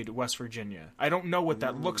destroyed West Virginia? I don't know what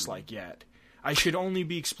that looks like yet. I should only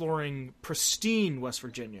be exploring pristine West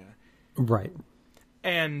Virginia. Right.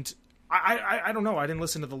 And I don't know. I didn't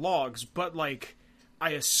listen to the logs, but like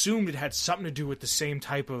I assumed it had something to do with the same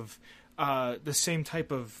type of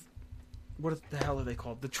what the hell are they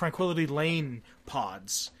called? The Tranquility Lane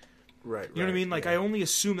pods. Right. You know what I mean? Like I only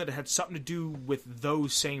assumed that it had something to do with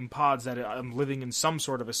those same pods, that I'm living in some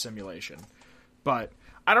sort of a simulation. But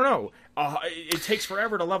I don't know. It takes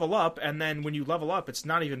forever to level up, and then when you level up, it's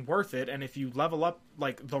not even worth it. And if you level up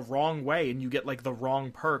like the wrong way and you get like the wrong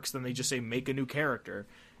perks, then they just say make a new character.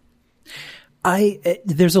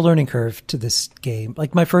 There's a learning curve to this game.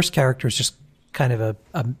 Like my first character is just kind of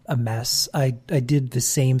a mess. I did the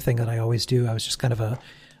same thing that I always do. I was just kind of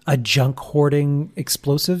a junk hoarding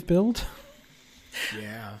explosive build.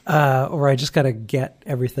 Yeah. Or I just got to get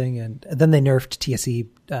everything, and then they nerfed TSE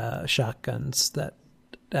shotguns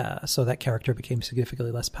so that character became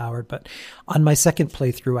significantly less powered. But on my second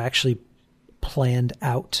playthrough, I actually planned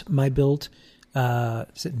out my build.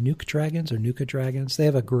 Is it Nuke Dragons or Nuka Dragons? They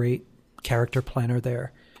have a great character planner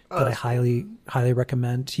there that I highly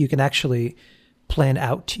recommend. You can actually plan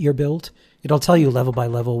out your build. It'll tell you level by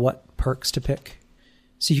level what perks to pick.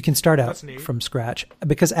 So you can start out from scratch.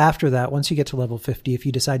 Because after that, once you get to level 50, if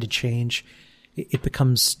you decide to change, it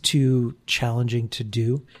becomes too challenging to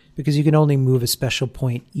do, because you can only move a special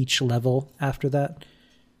point each level after that.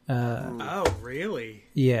 Oh, really?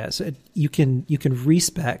 Yeah, so you can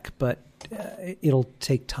respec, but it'll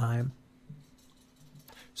take time.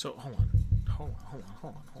 So hold on.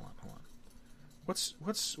 What's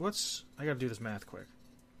I gotta do this math quick.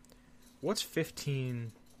 What's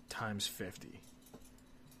 15 times 50?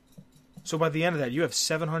 So by the end of that, you have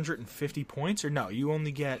 750 points, or no? You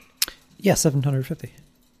only get 750.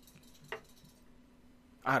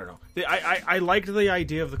 I don't know. I liked the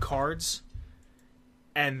idea of the cards,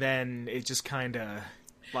 and then it just kind of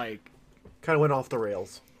went off the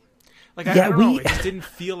rails. Like I don't know. It just didn't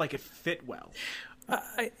feel like it fit well.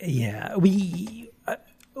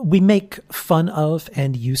 We make fun of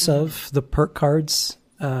and use of the perk cards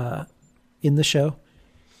in the show,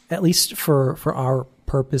 at least for our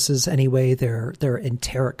purposes anyway. They're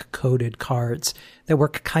enteric coded cards that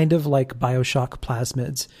work kind of like BioShock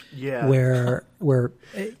plasmids. Yeah. Where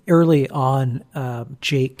early on,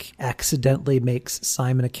 Jake accidentally makes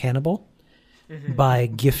Simon a cannibal by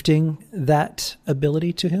gifting that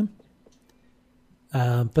ability to him.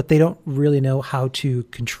 But they don't really know how to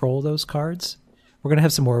control those cards. We're going to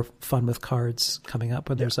have some more fun with cards coming up.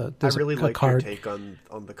 But there's a really like card. Your take on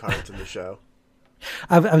the cards in the show.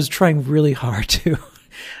 I was trying really hard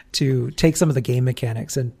to take some of the game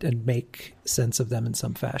mechanics and make sense of them in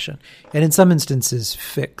some fashion, and in some instances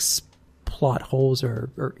fix plot holes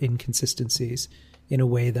or inconsistencies in a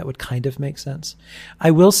way that would kind of make sense.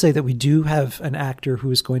 I will say that we do have an actor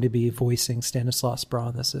who is going to be voicing Stanislaus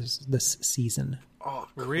Braun this season. Oh,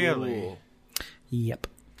 cool. Really? Yep.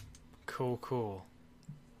 Cool.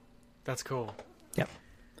 That's cool. Yep.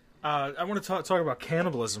 I want to talk about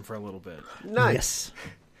cannibalism for a little bit. Nice.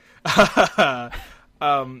 Yes.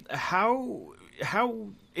 How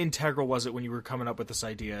integral was it when you were coming up with this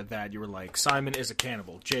idea that you were like, Simon is a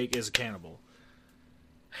cannibal, Jake is a cannibal?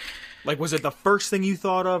 Like, was it the first thing you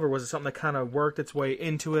thought of, or was it something that kind of worked its way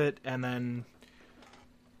into it, and then...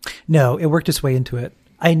 No, it worked its way into it.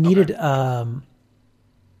 I needed...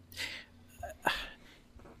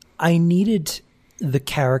 I needed the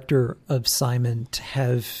character of Simon to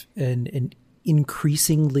have an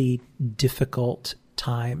increasingly difficult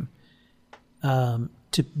time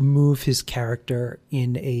to move his character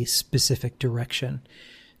in a specific direction.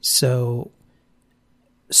 So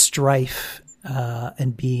strife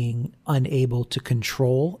and being unable to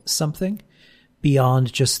control something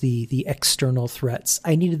beyond just the external threats.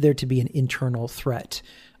 I needed there to be an internal threat,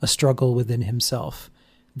 a struggle within himself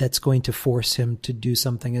that's going to force him to do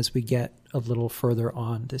something as we get a little further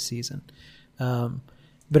on this season.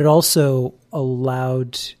 But it also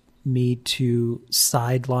allowed me to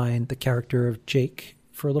sideline the character of Jake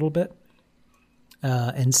for a little bit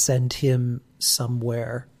and send him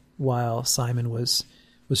somewhere while Simon was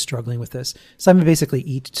struggling with this. Simon basically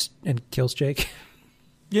eats and kills Jake.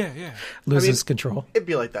 Yeah. Loses control. It'd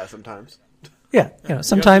be like that sometimes. Yeah,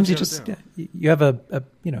 sometimes you have a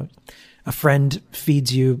friend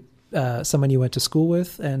feeds you someone you went to school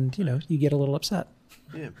with, and you get a little upset.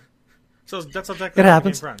 Yeah. So that's exactly it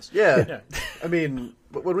happens. Friends. Yeah. I mean,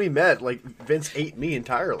 when we met, like, Vince ate me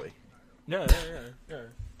entirely. Yeah.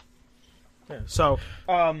 So,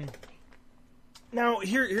 now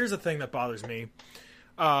here's the thing that bothers me.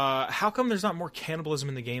 How come there's not more cannibalism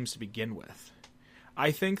in the games to begin with?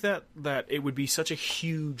 I think that it would be such a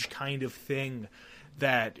huge kind of thing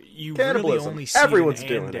that you really only see Everyone's in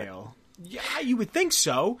doing Andale. Yeah, you would think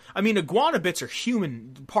so. I mean, iguana bits are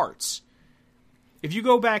human parts. If you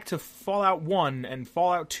go back to Fallout 1 and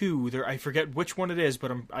Fallout 2, I forget which one it is,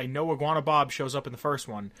 but I know Iguana Bob shows up in the first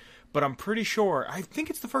one. But I'm pretty sure, I think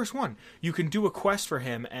it's the first one, you can do a quest for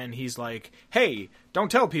him, and he's like, hey,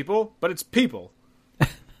 don't tell people, but it's people.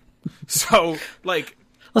 So, like...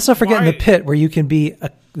 Let's not forget in the pit where you can be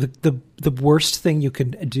the worst thing you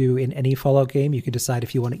can do in any Fallout game. You can decide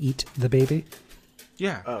if you want to eat the baby.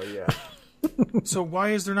 Yeah. Oh, yeah. So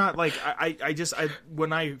why is there not, like, I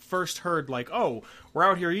when I first heard, like, oh, we're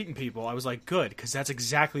out here eating people, I was like, good, because that's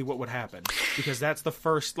exactly what would happen. Because that's the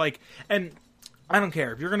first, like, and I don't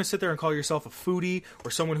care. If you're going to sit there and call yourself a foodie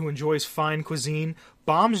or someone who enjoys fine cuisine,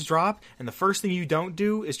 bombs drop, and the first thing you don't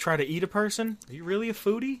do is try to eat a person, are you really a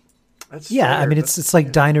foodie? That's yeah, fair. I mean, it's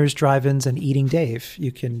like diners, drive-ins, and Eating Dave.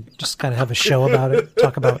 You can just kind of have a show about it,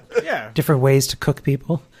 talk about different ways to cook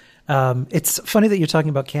people. It's funny that you're talking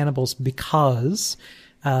about cannibals because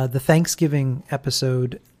the Thanksgiving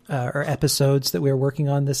episode or episodes that we're working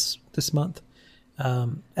on this month,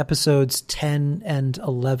 episodes 10 and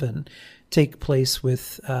 11 take place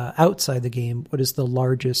with outside the game what is the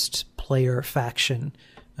largest player faction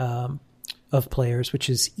of players, which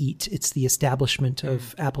is EAT. It's the establishment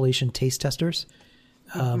of Appalachian taste testers.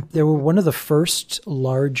 They were one of the first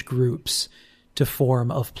large groups to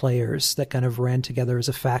form of players that kind of ran together as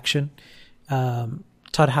a faction.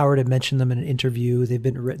 Todd Howard had mentioned them in an interview. They've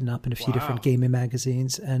been written up in a few different gaming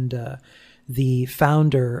magazines. And the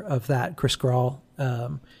founder of that, Chris Grawl,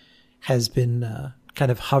 has been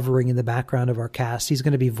kind of hovering in the background of our cast. He's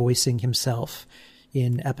going to be voicing himself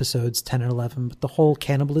in episodes 10 and 11. But the whole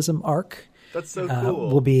cannibalism arc... That's so cool.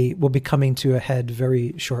 Will be coming to a head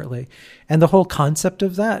very shortly. And the whole concept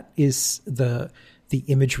of that is the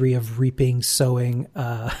imagery of reaping, sowing,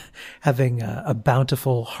 having a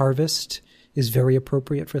bountiful harvest is very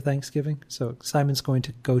appropriate for Thanksgiving. So Simon's going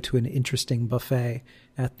to go to an interesting buffet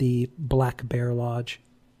at the Black Bear Lodge.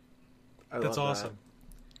 That's awesome.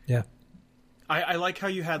 Yeah. I like how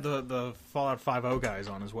you had the Fallout 5 guys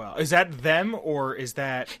on as well. Is that them or is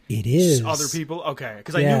that it is other people? Okay,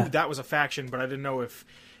 because I knew that was a faction, but I didn't know if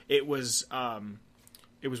it was what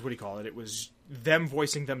do you call it? It was them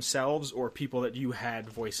voicing themselves or people that you had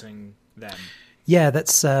voicing them. Yeah,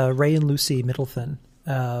 that's Ray and Lucy Middleton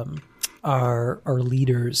are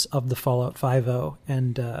leaders of the Fallout 5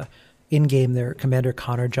 and in game they're Commander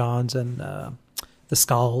Connor Johns and the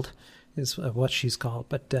Scald is what she's called,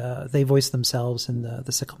 but they voice themselves in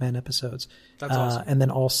the Sickleman episodes. That's awesome. And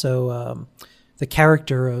then also the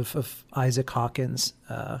character of Isaac Hawkins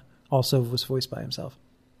also was voiced by himself.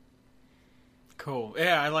 Cool.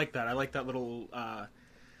 Yeah, I like that. I like that little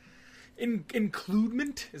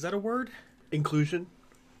includement. Is that a word? Inclusion?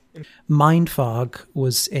 Mindfog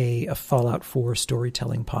was a Fallout 4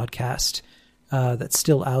 storytelling podcast that's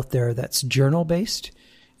still out there that's journal-based.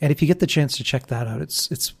 And if you get the chance to check that out,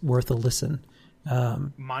 it's worth a listen.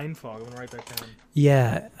 Mindfog. I'm going to write that down.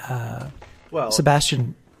 Yeah. Well,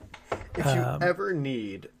 Sebastian. If you ever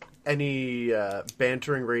need any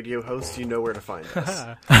bantering radio hosts, you know where to find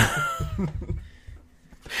us.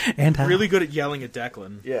 And how. Really good at yelling at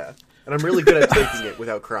Declan. Yeah. And I'm really good at taking it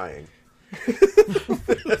without crying.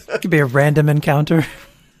 It could be a random encounter.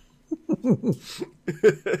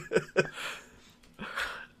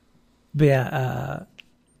 But yeah,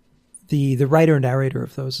 the writer and narrator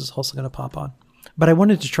of those is also going to pop on. But I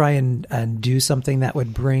wanted to try and do something that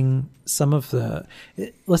would bring some of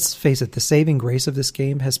let's face it, the saving grace of this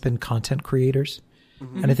game has been content creators.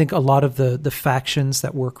 Mm-hmm. And I think a lot of the factions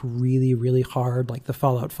that work really, really hard, like the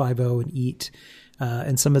Fallout 5 and EAT,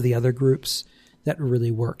 and some of the other groups that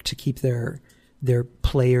really work to keep their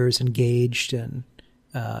players engaged and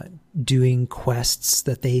doing quests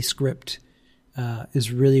that they script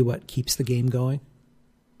is really what keeps the game going.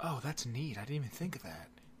 Oh, that's neat. I didn't even think of that.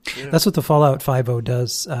 Yeah. That's what the Fallout 5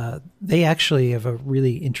 does. They actually have a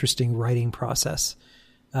really interesting writing process.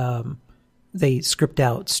 They script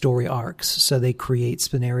out story arcs, so they create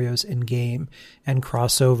scenarios in game and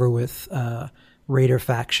cross over with raider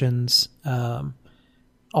factions,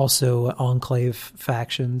 also enclave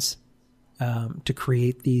factions, to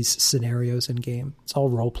create these scenarios in game. It's all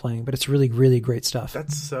role playing, but it's really, really great stuff.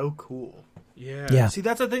 That's so cool. Yeah. See,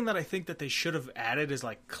 that's the thing that I think that they should have added is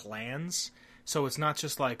like clans. So it's not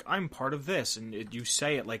just like, I'm part of this, and you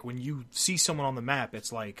say it. Like, when you see someone on the map,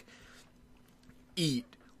 it's like, EAT,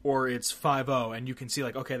 or it's 5 and you can see,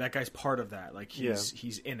 like, okay, that guy's part of that. Like,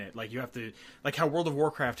 he's in it. Like, you have to... Like, how World of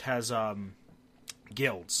Warcraft has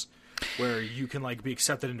guilds, where you can like be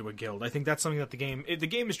accepted into a guild. I think that's something that the game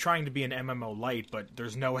is trying to be an MMO light, but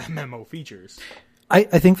there's no MMO features. I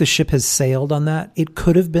think the ship has sailed on that. It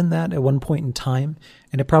could have been that at one point in time,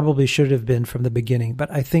 and it probably should have been from the beginning. But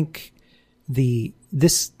I think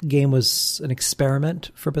this game was an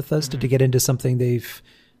experiment for Bethesda to get into something they've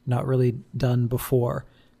not really done before.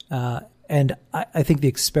 And I think the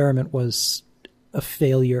experiment was a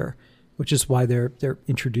failure, which is why they're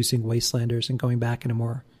introducing Wastelanders and going back in a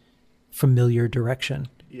more familiar direction.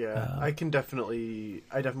 Yeah, I definitely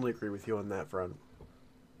agree with you on that front.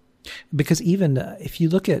 Because even if you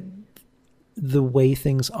look at the way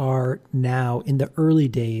things are now, in the early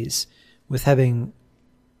days, with having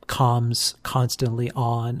comms constantly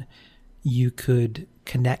on, you could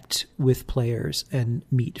connect with players and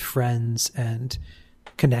meet friends and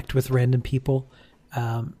connect with random people.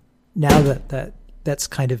 Now that's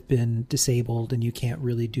kind of been disabled, and you can't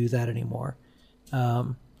really do that anymore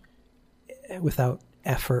without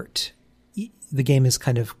effort. The game is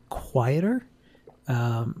kind of quieter.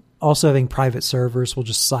 Also, having private servers will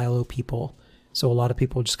just silo people. So a lot of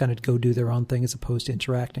people just kind of go do their own thing as opposed to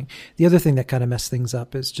interacting. The other thing that kind of messed things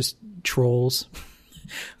up is just trolls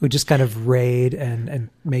who just kind of raid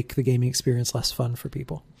and make the gaming experience less fun for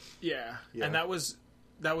people. Yeah. And that was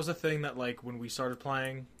a thing that, like, when we started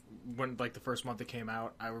playing, when like the first month it came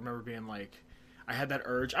out, I remember being like, I had that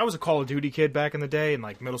urge. I was a Call of Duty kid back in the day, in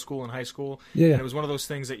like middle school and high school. Yeah. And it was one of those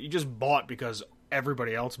things that you just bought because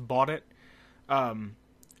everybody else bought it.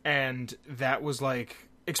 And that was like,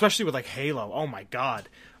 especially with like Halo, oh my god,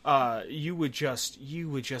 you would just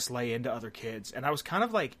lay into other kids, and I was kind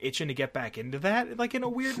of like itching to get back into that, like in a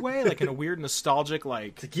weird way, like in a weird nostalgic,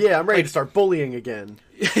 like yeah, I'm ready to start bullying again.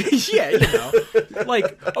 Yeah, you know,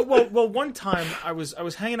 like well, one time I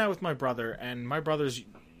was hanging out with my brother, and my brother's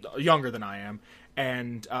younger than I am,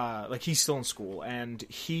 and like he's still in school, and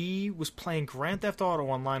he was playing Grand Theft Auto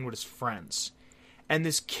Online with his friends, and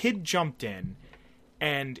this kid jumped in.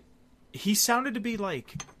 And he sounded to be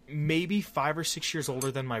like maybe 5 or 6 years older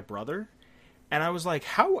than my brother. And I was like,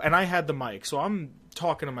 how? And I had the mic, so I'm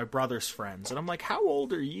talking to my brother's friends. And I'm like, how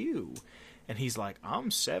old are you? And he's like, I'm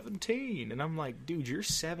 17. And I'm like, dude, you're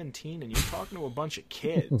 17 and you're talking to a bunch of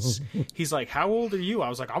kids. He's like, how old are you? I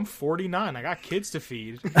was like, I'm 49. I got kids to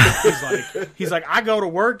feed. He's like, I go to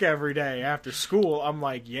work every day after school. I'm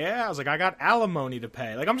like, yeah. I was like, I got alimony to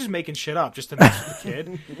pay. Like, I'm just making shit up just to mess with the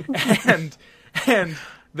kid. And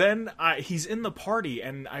then he's in the party,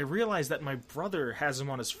 and I realize that my brother has him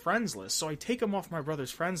on his friends list. So I take him off my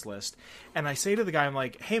brother's friends list, and I say to the guy, I'm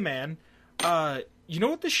like, hey, man, you know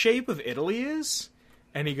what the shape of Italy is?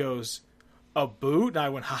 And he goes, a boot? And I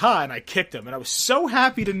went, haha, and I kicked him. And I was so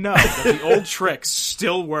happy to know that the old tricks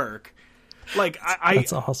still work. Like,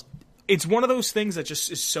 That's awesome. It's one of those things that just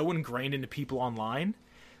is so ingrained into people online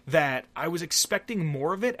that I was expecting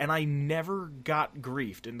more of it, and I never got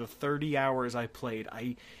griefed in the 30 hours I played.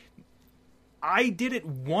 I did it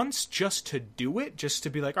once just to do it, just to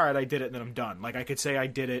be like, all right, I did it, and then I'm done. Like, I could say I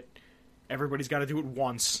did it. Everybody's got to do it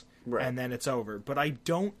once, right, and then it's over. But I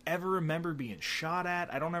don't ever remember being shot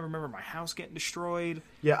at. I don't ever remember my house getting destroyed.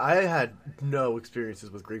 Yeah, I had no experiences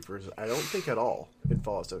with griefers, I don't think at all, in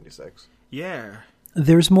Fallout 76. Yeah.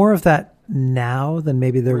 There's more of that now than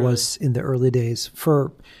maybe there was in the early days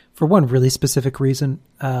for one really specific reason.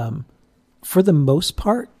 For the most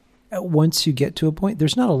part, once you get to a point,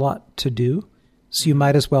 there's not a lot to do. So you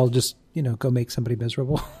might as well just, go make somebody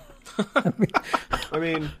miserable. I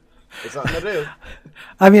mean, it's nothing to do.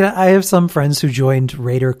 I mean, I have some friends who joined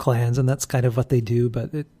Raider clans, and that's kind of what they do.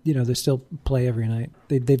 But they still play every night.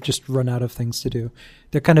 They've just run out of things to do.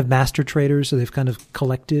 They're kind of master traders, so they've kind of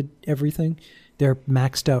collected everything. They're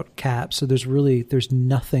maxed out caps, so there's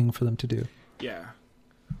nothing for them to do. Yeah.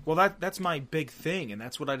 Well, that's my big thing, and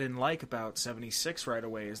that's what I didn't like about 76 right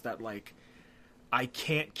away, is that, like, I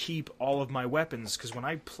can't keep all of my weapons, because when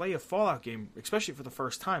I play a Fallout game, especially for the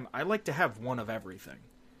first time, I like to have one of everything.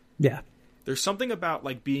 Yeah. There's something about,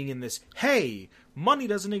 like, being in this, hey, money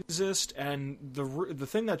doesn't exist, and the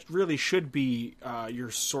thing that really should be your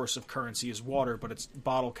source of currency is water, but it's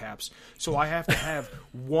bottle caps. So I have to have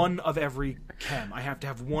one of every chem. I have to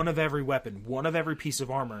have one of every weapon, one of every piece of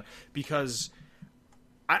armor, because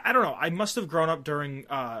I don't know. I must have grown up during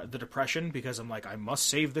the Depression, because I'm like, I must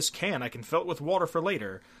save this can. I can fill it with water for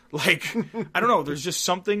later. Like, I don't know. There's just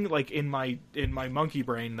something, like, in my monkey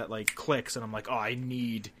brain that, like, clicks, and I'm like, oh, I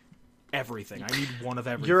need everything. I need one of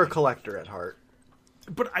everything. You're a collector at heart.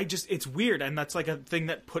 But it's weird, and that's like a thing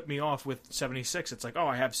that put me off with 76. It's like, oh,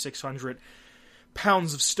 I have 600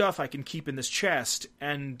 pounds of stuff I can keep in this chest,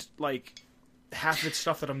 and like half of it's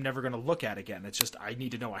stuff that I'm never going to look at again. It's just, I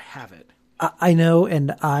need to know I have it. I know,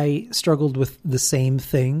 and I struggled with the same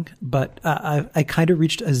thing, but I kind of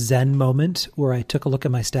reached a zen moment where I took a look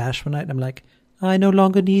at my stash one night and I'm like, I no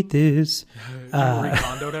longer need this. You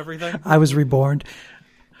recondoed everything? I was reborn.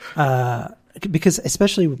 Because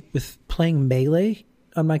especially with playing melee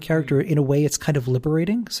on my character, in a way it's kind of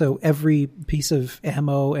liberating. So every piece of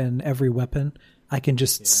ammo and every weapon I can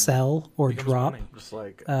just sell or drop. Money. Just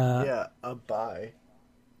like, a buy.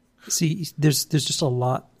 See, there's just a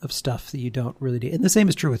lot of stuff that you don't really need. And the same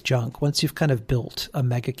is true with junk. Once you've kind of built a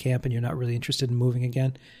mega camp and you're not really interested in moving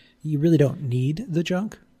again, you really don't need the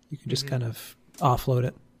junk. You can just kind of offload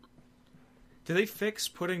it. Do they fix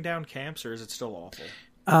putting down camps, or is it still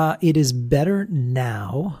awful? It is better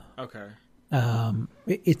now. Okay.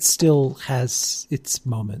 It still has its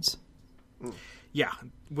moments. Yeah,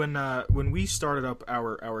 when we started up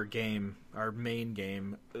our game, our main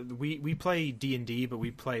game, we play D&D, but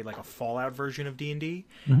we play like a Fallout version of D&D,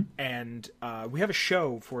 and we have a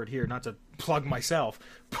show for it here. Not to plug myself,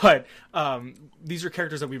 but these are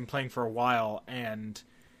characters that we've been playing for a while, and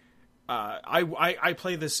I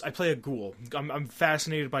play this. I play a ghoul. I'm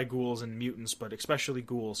fascinated by ghouls and mutants, but especially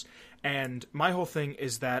ghouls. And my whole thing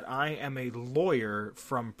is that I am a lawyer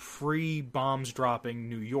from pre-bombs dropping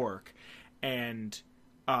New York, and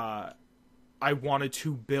I wanted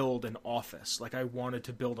to build an office. Like, I wanted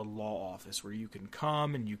to build a law office where you can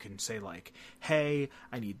come and you can say, like, hey,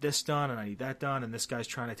 I need this done and I need that done, and this guy's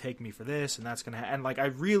trying to take me for this, and that's going to and, like, I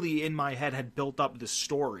really, in my head, had built up this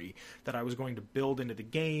story that I was going to build into the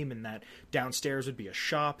game, and that downstairs would be a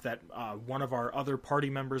shop that one of our other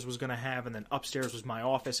party members was going to have, and then upstairs was my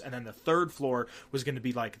office, and then the third floor was going to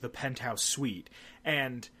be, like, the penthouse suite.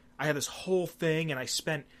 And I had this whole thing, and I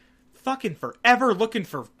spent fucking forever looking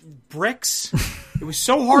for bricks. It was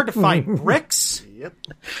so hard to find bricks. Yep.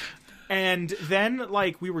 And then,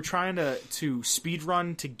 like, we were trying to speed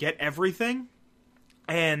run to get everything,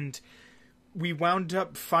 and we wound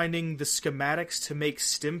up finding the schematics to make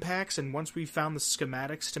stim packs, and once we found the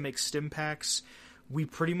schematics to make stim packs, we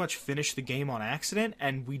pretty much finished the game on accident,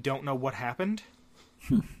 and we don't know what happened.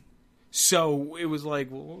 So it was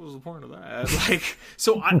like, well, what was the point of that? Like,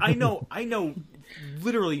 so I know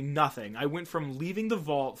literally nothing. I went from leaving the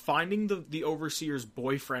vault, finding the overseer's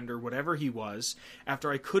boyfriend or whatever he was,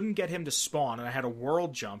 after I couldn't get him to spawn, and I had a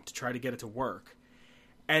world jump to try to get it to work.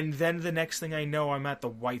 And then the next thing I know, I'm at the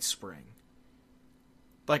White Spring.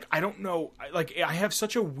 Like, I don't know. Like, I have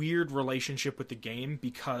such a weird relationship with the game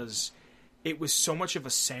because it was so much of a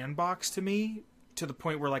sandbox to me, to the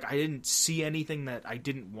point where, like, I didn't see anything that I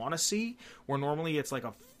didn't want to see, where normally it's like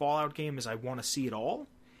a Fallout game is I want to see it all.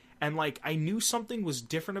 And, like, I knew something was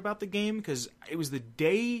different about the game because it was the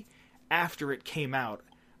day after it came out.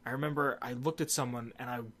 I remember I looked at someone and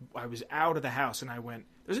I was out of the house and I went,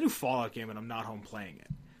 there's a new Fallout game and I'm not home playing it.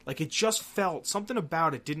 Like, it just felt, something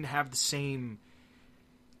about it didn't have the same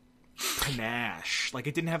panache. Like,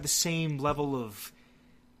 it didn't have the same level of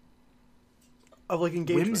like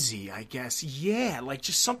engagement. Whimsy, I guess. Yeah, like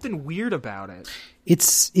just something weird about it.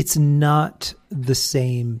 It's not the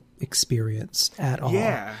same experience at all.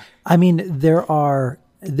 Yeah. I mean, there are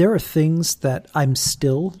things that I'm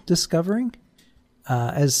still discovering,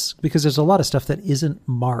 because there's a lot of stuff that isn't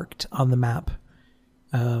marked on the map.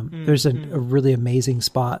 There's a really amazing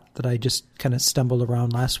spot that I just kind of stumbled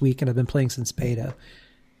around last week, and I've been playing since beta.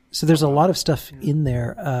 So there's a lot of stuff in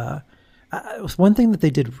there. One thing that they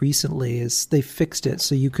did recently is they fixed it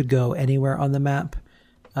so you could go anywhere on the map,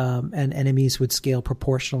 and enemies would scale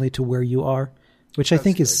proportionally to where you are, which I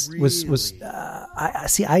think was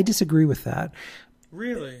I disagree with that.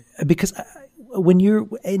 Really? Because when you're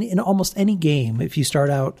in almost any game, if you start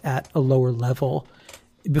out at a lower level,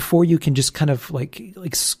 before you can just kind of like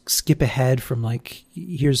skip ahead from, like,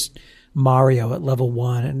 here's Mario at level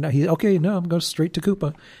 1 and he's okay, no, I'm going straight to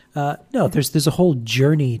Koopa. No, there's a whole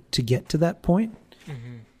journey to get to that point,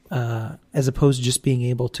 as opposed to just being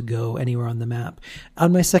able to go anywhere on the map.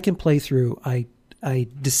 On my second playthrough, I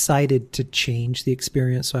decided to change the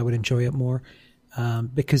experience so I would enjoy it more,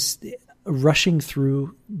 because rushing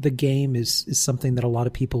through the game is something that a lot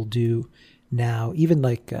of people do now. Even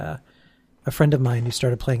like a friend of mine who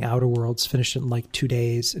started playing Outer Worlds finished it in like 2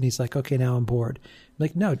 days, and he's like, okay, now I'm bored.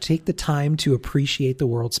 Like, no, take the time to appreciate the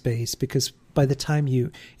world space, because by the time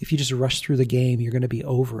if you just rush through the game, you're going to be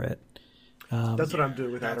over it. That's what I'm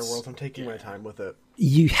doing with Outer Worlds. I'm taking my time with it.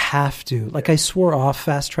 You have to. Like, I swore off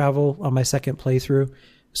fast travel on my second playthrough,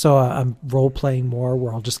 so I'm role-playing more,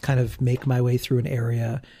 where I'll just kind of make my way through an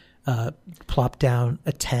area, plop down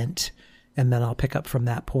a tent, and then I'll pick up from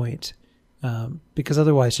that point. Because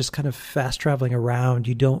otherwise, just kind of fast traveling around,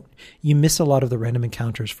 you miss a lot of the random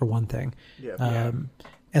encounters, for one thing.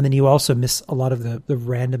 And then you also miss a lot of the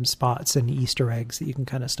random spots and Easter eggs that you can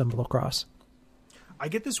kind of stumble across. I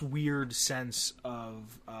get this weird sense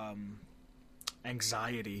of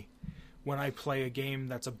anxiety when I play a game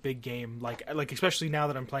that's a big game, like especially now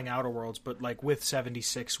that I'm playing Outer Worlds, but like with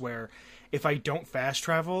 76, where if I don't fast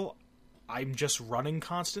travel, I'm just running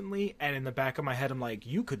constantly, and in the back of my head, I'm like,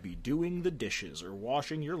 you could be doing the dishes or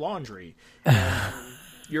washing your laundry. And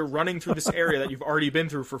you're running through this area that you've already been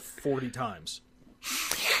through for 40 times.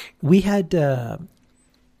 We had,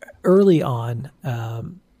 early on,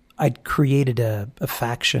 I'd created a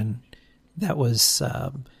faction that was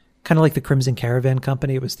kind of like the Crimson Caravan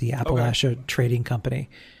Company. It was the Appalachia Trading Company.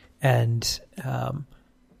 And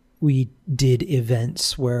we did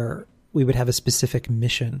events where we would have a specific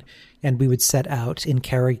mission, and we would set out in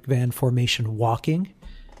caravan formation walking.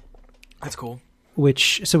 That's cool.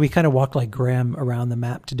 So we kind of walked like Graham around the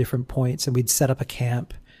map to different points, and we'd set up a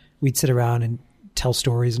camp. We'd sit around and tell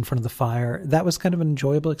stories in front of the fire. That was kind of an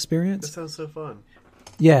enjoyable experience. That sounds so fun.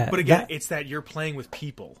 Yeah. But again, it's that you're playing with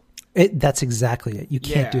people. That's exactly it. You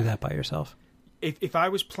can't do that by yourself. If I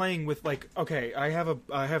was playing with, like, okay, I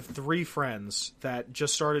have 3 friends that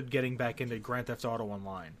just started getting back into Grand Theft Auto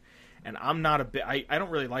Online. And I'm not I don't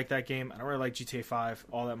really like that game. I don't really like GTA 5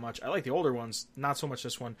 all that much. I like the older ones, not so much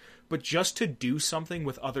this one. But just to do something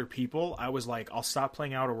with other people, I was like, I'll stop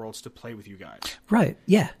playing Outer Worlds to play with you guys. Right.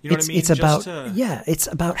 Yeah. You know what I mean? It's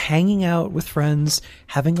about hanging out with friends,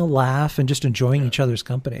 having a laugh, and just enjoying each other's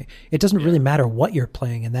company. It doesn't really matter what you're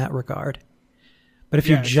playing in that regard. But if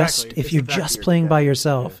you're just playing by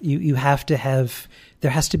yourself, you have to have, there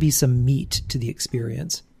has to be some meat to the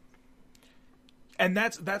experience. And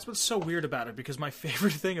that's what's so weird about it, because my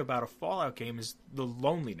favorite thing about a Fallout game is the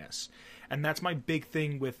loneliness. And that's my big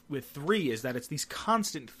thing with 3, is that it's these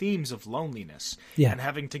constant themes of loneliness and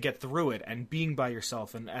having to get through it and being by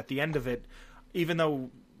yourself. And at the end of it, even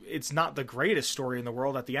though it's not the greatest story in the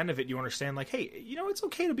world, at the end of it, you understand, like, hey, it's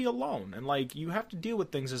okay to be alone. And, like, you have to deal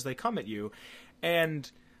with things as they come at you. And,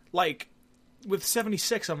 like, with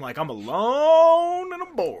 76, I'm like, I'm alone and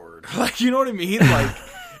I'm bored. Like, you know what I mean? Like,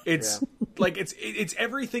 it's... Like, it's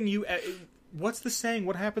everything you... what's the saying?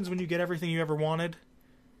 What happens when you get everything you ever wanted?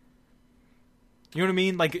 You know what I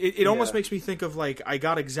mean? Like, it almost makes me think of, like, I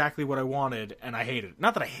got exactly what I wanted, and I hate it.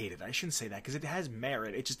 Not that I hate it. I shouldn't say that, because it has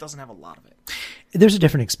merit. It just doesn't have a lot of it. There's a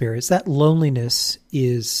different experience. That loneliness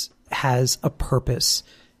has a purpose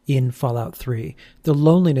in Fallout 3. The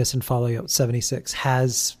loneliness in Fallout 76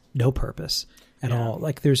 has no purpose at all.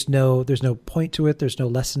 Like, there's no point to it. There's no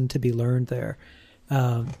lesson to be learned there.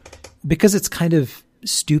 Because it's kind of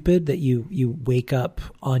stupid that you wake up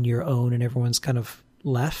on your own and everyone's kind of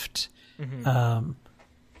left. Mm-hmm.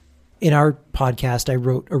 In our podcast, I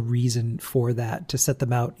wrote a reason for that, to set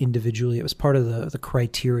them out individually. It was part of the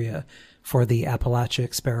criteria for the Appalachia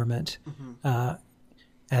experiment,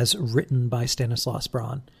 as written by Stanislaus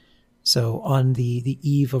Braun. So on the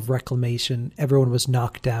eve of reclamation, everyone was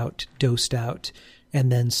knocked out, dosed out,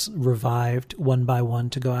 and then revived one by one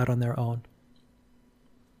to go out on their own.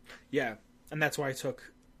 Yeah, and that's why it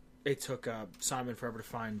took Simon forever to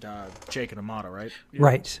find Jake and Amato, right? Yeah.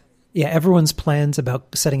 Right. Yeah, everyone's plans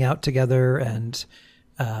about setting out together and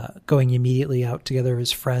going immediately out together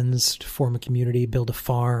as friends to form a community, build a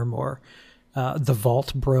farm, or the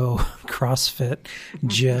Vault Bro CrossFit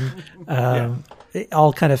gym. It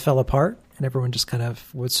all kind of fell apart, and everyone just kind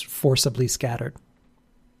of was forcibly scattered.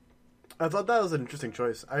 I thought that was an interesting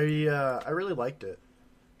choice. I really liked it,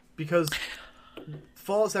 because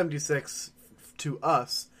Fallout 76 to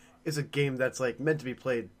us is a game that's like meant to be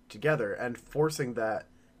played together, and forcing that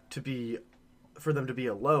for them to be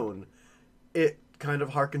alone, it kind of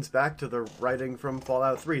harkens back to the writing from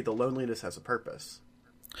Fallout 3. The loneliness has a purpose.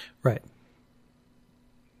 Right.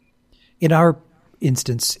 In our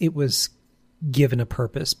instance, it was given a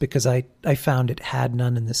purpose because I found it had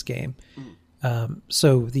none in this game.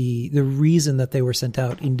 So the reason that they were sent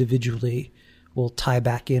out individually will tie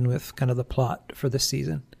back in with kind of the plot for this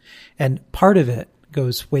season. And part of it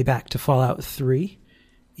goes way back to Fallout 3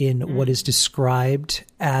 in what is described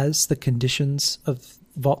as the conditions of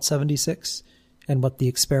Vault 76 and what the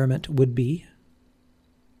experiment would be.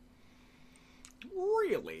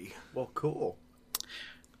 Really? Well, cool.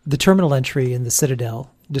 The terminal entry in the Citadel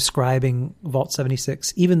describing Vault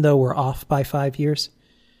 76, even though we're off by 5 years.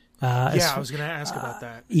 I was going to ask about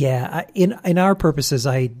that. Yeah, in our purposes,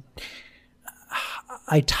 I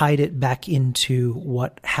tied it back into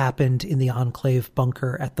what happened in the Enclave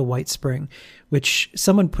bunker at the White Spring, which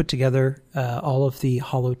someone put together all of the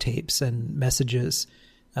holotapes and messages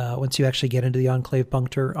once you actually get into the Enclave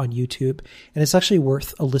bunker on YouTube. And it's actually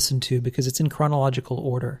worth a listen to because it's in chronological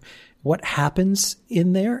order. What happens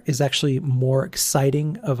in there is actually more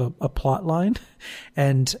exciting of a plot line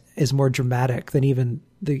and is more dramatic than even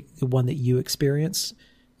the one that you experience.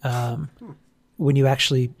 When you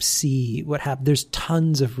actually see what happened, there's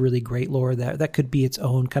tons of really great lore there. That could be its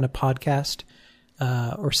own kind of podcast,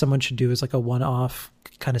 or someone should do as like a one-off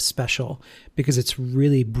kind of special because it's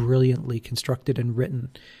really brilliantly constructed and written.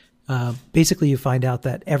 Basically, you find out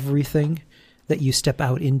that everything that you step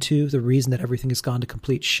out into, the reason that everything has gone to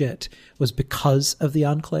complete shit was because of the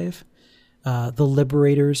Enclave. The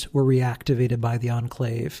Liberators were reactivated by the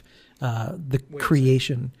Enclave.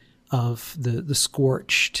 Creation of the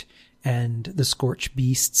Scorched and the Scorched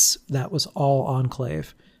Beasts, that was all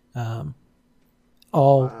Enclave.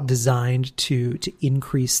 All designed to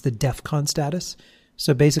increase the DEFCON status.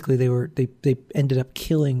 So basically they ended up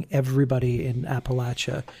killing everybody in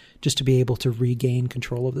Appalachia just to be able to regain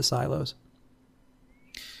control of the silos.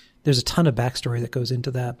 There's a ton of backstory that goes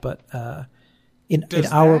into that, but yeah,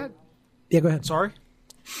 go ahead. Sorry.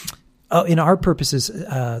 Oh, in our purposes,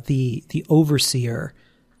 the Overseer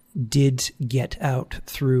did get out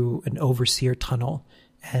through an Overseer tunnel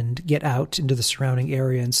and get out into the surrounding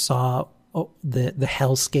area and saw the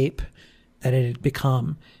hellscape that it had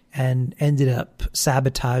become and ended up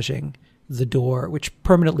sabotaging the door, which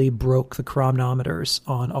permanently broke the chronometers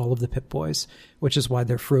on all of the Pip-Boys, which is why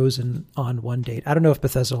they're frozen on one date. I don't know if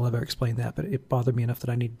Bethesda will ever explain that, but it bothered me enough that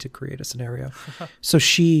I needed to create a scenario. So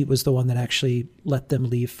she was the one that actually let them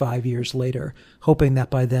leave 5 years later, hoping that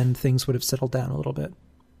by then things would have settled down a little bit.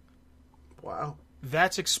 Wow.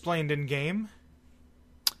 That's explained in game?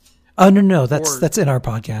 Oh, no, that's in our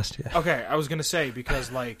podcast. Yeah. Okay, I was going to say, because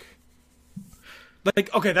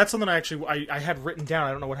okay, that's something I had written down.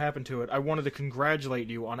 I don't know what happened to it. I wanted to congratulate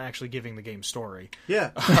you on actually giving the game story.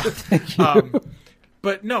 Yeah. Thank you.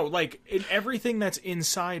 But no, in everything that's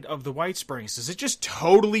inside of the White Springs, does it just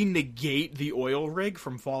totally negate the oil rig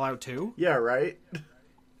from Fallout 2? Yeah, right?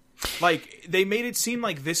 They made it seem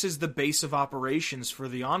like this is the base of operations for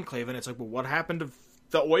the Enclave, and it's like, well, what happened to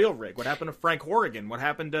the oil rig? What happened to Frank Horrigan? What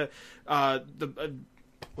happened to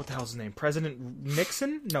what the hell's his name? President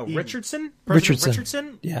Nixon? No, Richardson? President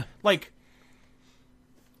Richardson? Yeah.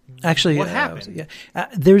 Actually, what happened?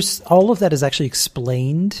 There's all of that is actually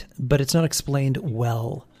explained, but it's not explained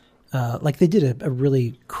well. They did a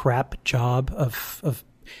really crap job of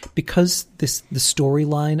because the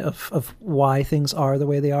storyline of why things are the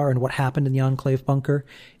way they are and what happened in the Enclave bunker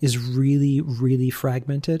is really, really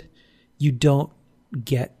fragmented. You don't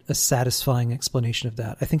get a satisfying explanation of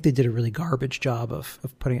that. I think they did a really garbage job of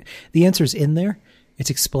putting it. The answer's in there. It's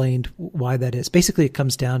explained why that is. Basically, it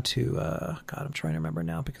comes down to, I'm trying to remember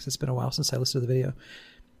now because it's been a while since I listened to the video.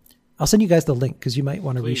 I'll send you guys the link because you might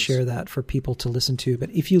want to reshare that for people to listen to. But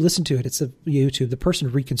if you listen to it, it's a YouTube. The person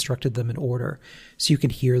reconstructed them in order so you can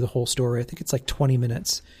hear the whole story. I think it's 20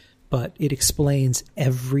 minutes, but it explains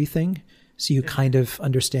everything so you kind of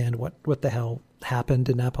understand what the hell happened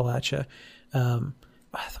in Appalachia.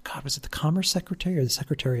 Was it the Commerce Secretary or the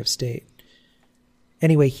Secretary of State?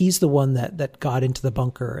 Anyway, he's the one that got into the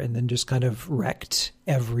bunker and then just kind of wrecked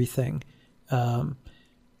everything.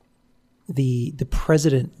 The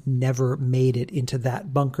president never made it into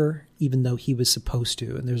that bunker, even though he was supposed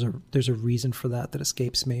to, and there's a reason for that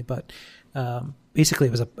escapes me. But basically,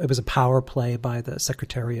 it was a power play by the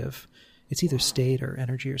Secretary of, it's either State or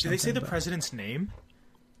Energy or something. Did they say the president's name?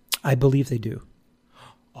 I believe they do.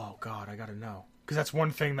 Oh God, I gotta know, because that's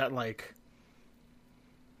one thing that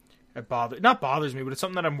it bothers me, but it's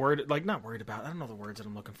something that I'm not worried about. I don't know the words that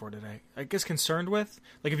I'm looking for today. I guess concerned with.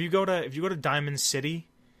 If you go to Diamond City,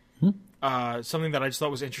 something that I just thought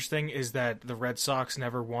was interesting is that the Red Sox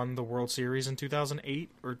never won the World Series in 2008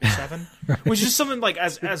 or 7, right. Which is something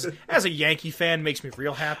as a Yankee fan makes me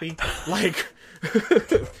real happy.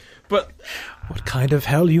 But what kind of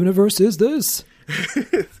hell universe is this?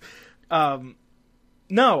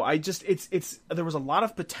 No, it's there was a lot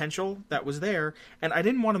of potential that was there, and I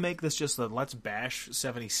didn't want to make this just a let's bash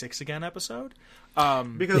 76 again episode.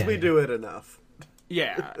 Because we do it enough.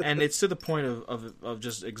 Yeah, and it's to the point of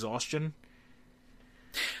just exhaustion.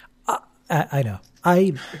 I know.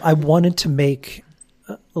 I wanted to make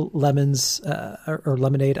lemons or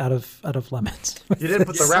lemonade out of lemons. You didn't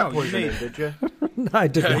put the rat poison in, did you? No, I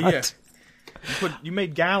did not. Yeah. You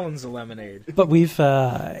made gallons of lemonade. But we've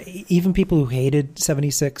even people who hated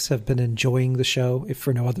 76 have been enjoying the show, if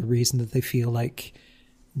for no other reason that they feel like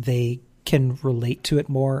they can relate to it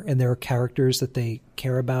more, and there are characters that they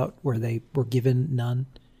care about where they were given none.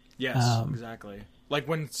 Yes, exactly. Like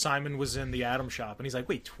when Simon was in the Atom Shop, and he's like,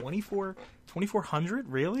 "Wait, 2,400?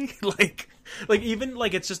 Really?" like even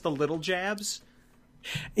like it's just the little jabs.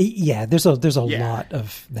 Yeah, there's a lot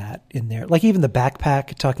of that in there. Like even the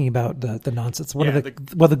backpack talking about the nonsense. One of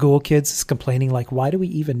the Ghoul kids is complaining like, why do we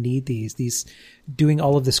even need these? These doing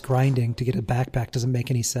all of this grinding to get a backpack doesn't make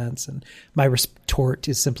any sense. And my retort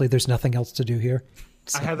is simply, there's nothing else to do here.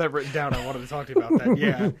 So. I had that written down. I wanted to talk to you about that.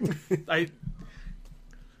 Yeah,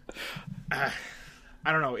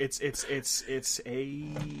 I don't know. It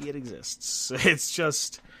exists. It's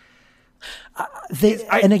just.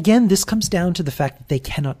 And again, this comes down to the fact that they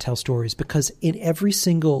cannot tell stories, because in every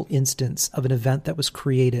single instance of an event that was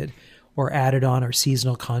created or added on or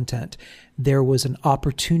seasonal content, there was an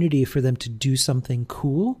opportunity for them to do something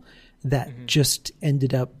cool that just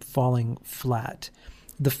ended up falling flat.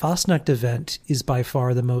 The Fastnacht event is by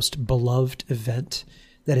far the most beloved event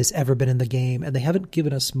that has ever been in the game, and they haven't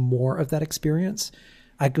given us more of that experience.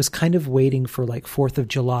 I was kind of waiting for like 4th of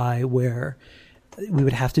July, where we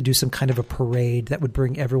would have to do some kind of a parade that would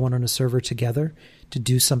bring everyone on a server together to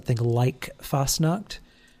do something like Fastnacht,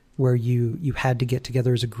 where you had to get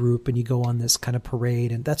together as a group and you go on this kind of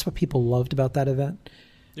parade. And that's what people loved about that event.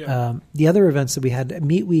 Yeah. The other events that we had,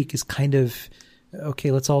 Meat Week is kind of,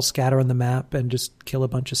 okay, let's all scatter on the map and just kill a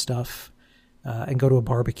bunch of stuff and go to a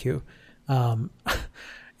barbecue.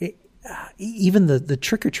 Even the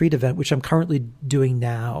Trick or Treat event, which I'm currently doing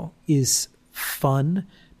now, is fun,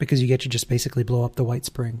 because you get to just basically blow up the White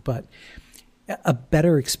Spring. But a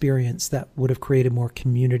better experience that would have created more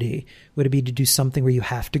community would be to do something where you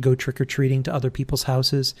have to go trick-or-treating to other people's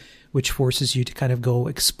houses, which forces you to kind of go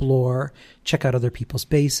explore, check out other people's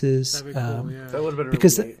bases. That'd be cool, yeah. That would have been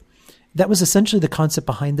because really neat. That was essentially the concept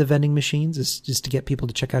behind the vending machines, is just to get people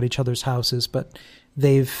to check out each other's houses. But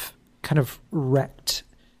they've kind of wrecked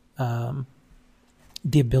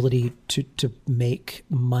the ability to make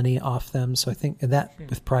money off them. So I think that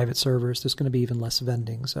with private servers, there's going to be even less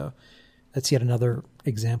vending. So that's yet another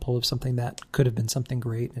example of something that could have been something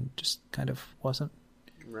great and just kind of wasn't.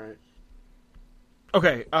 Right.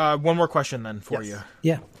 Okay, one more question then for you.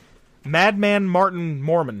 Yeah. Madman Martin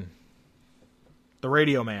Mormon, the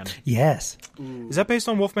Radio Man. Yes. Is that based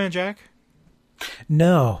on Wolfman Jack?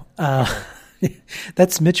 No.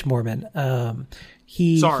 That's Mitch Mormon. Sorry.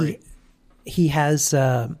 He has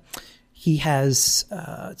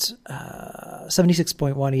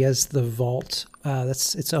 76.1. He has The Vault.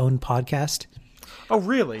 That's its own podcast. Oh,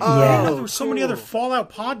 really? Yeah. There were so many other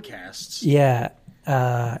Fallout podcasts. Yeah.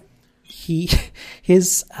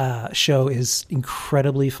 His show is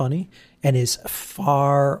incredibly funny and is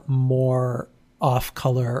far more off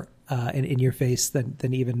color and in your face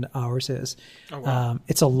than even ours is. Oh, wow.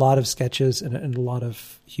 It's a lot of sketches and a lot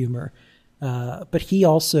of humor. But he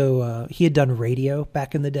also he had done radio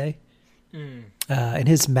back in the day, and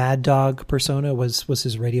his Mad Dog persona was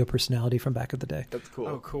his radio personality from back in the day. That's cool.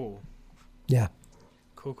 Oh, cool. Yeah.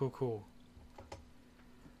 Cool.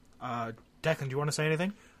 Declan, do you want to say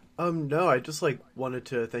anything? No, I just wanted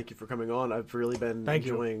to thank you for coming on. I've really been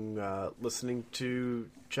enjoying listening to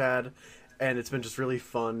Chad, and it's been just really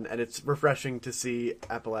fun, and it's refreshing to see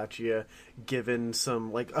Appalachia given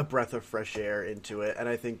some a breath of fresh air into it. And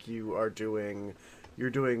I think you're doing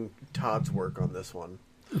Todd's work on this one.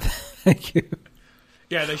 Thank you.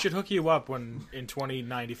 Yeah, they should hook you up in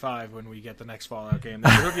 2095 when we get the next Fallout game. They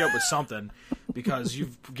should hook you up with something, because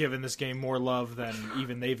you've given this game more love than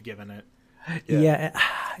even they've given it. Yeah.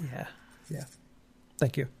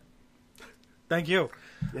 Thank you. Thank you.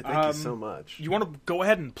 Yeah, thank you so much. You want to go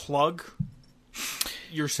ahead and plug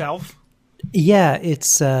yourself? Yeah,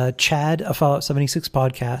 it's Chad, a Fallout 76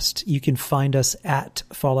 podcast. You can find us at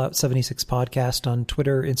Fallout 76 podcast on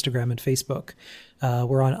Twitter, Instagram, and Facebook.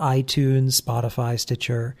 We're on iTunes, Spotify,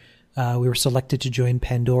 Stitcher. We were selected to join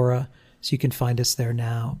Pandora, so you can find us there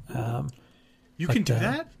now. You can do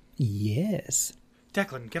that? Yes.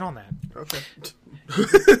 Declan, get on that. Okay.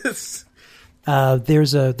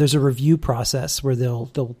 There's a review process where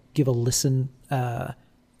they'll give a listen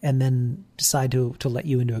and then decide to let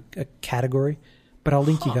you into a category. But I'll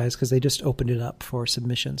link you guys because they just opened it up for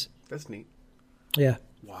submissions. That's neat. Yeah.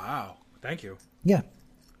 Wow. Thank you. Yeah.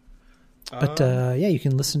 But you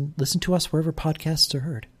can listen to us wherever podcasts are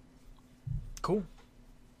heard. Cool.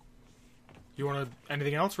 You want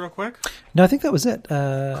anything else real quick? No, I think that was it.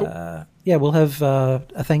 Cool. Yeah, we'll have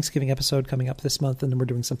a Thanksgiving episode coming up this month, and then we're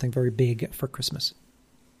doing something very big for Christmas.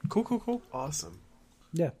 Cool. Awesome.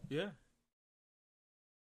 Yeah.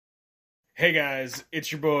 Hey guys, it's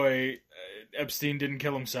your boy. Epstein didn't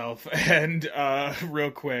kill himself. And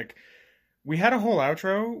real quick, we had a whole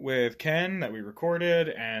outro with Ken that we recorded,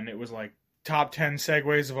 and it was top 10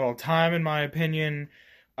 segues of all time, in my opinion.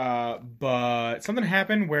 But something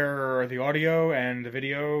happened where the audio and the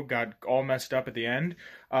video got all messed up at the end.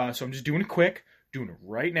 So I'm just doing it quick, doing it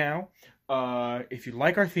right now. If you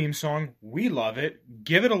like our theme song, we love it.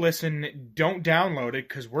 Give it a listen. Don't download it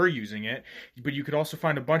because we're using it. But you could also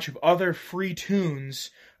find a bunch of other free tunes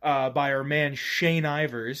by our man Shane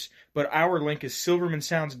Ivers. But our link is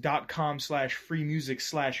silvermansounds.com/free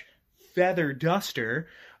music/featherduster.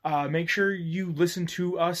 Make sure you listen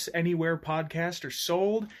to us anywhere podcasts are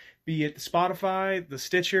sold, be it the Spotify, the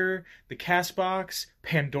Stitcher, the Castbox.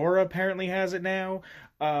 Pandora apparently has it now.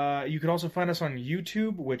 You can also find us on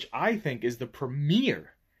YouTube, which I think is the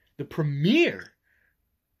premiere. The premiere.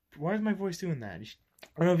 Why is my voice doing that? I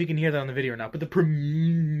don't know if you can hear that on the video or not, but the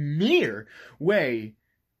premiere way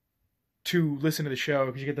to listen to the show,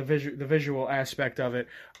 because you get the visual aspect of it.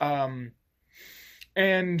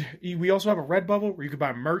 And we also have a Redbubble where you can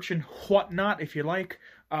buy merch and whatnot if you like.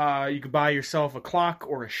 You could buy yourself a clock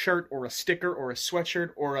or a shirt or a sticker or a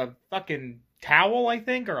sweatshirt or a fucking towel, I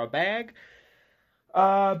think, or a bag.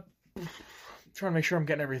 Trying to make sure I'm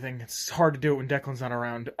getting everything. It's hard to do it when Declan's not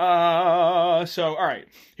around. So, alright,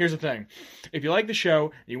 here's the thing. If you like the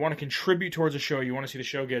show, you want to contribute towards the show, you want to see the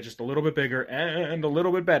show get just a little bit bigger and a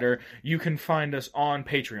little bit better, you can find us on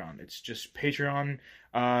Patreon. It's just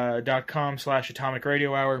patreon.com/Atomic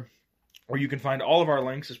Radio Hour, where you can find all of our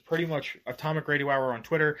links. It's pretty much Atomic Radio Hour on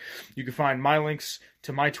Twitter. You can find my links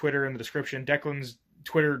to my Twitter in the description. Declan's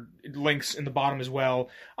Twitter links in the bottom as well.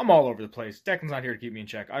 I'm all over the place. Declan's not here to keep me in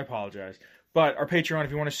check. I apologize. But our Patreon,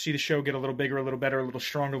 if you want to see the show get a little bigger, a little better, a little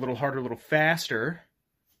stronger, a little harder, a little faster,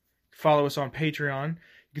 follow us on Patreon.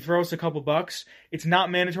 You can throw us a couple bucks. It's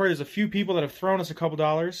not mandatory. There's a few people that have thrown us a couple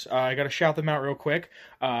dollars. I got to shout them out real quick.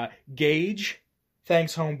 Gage.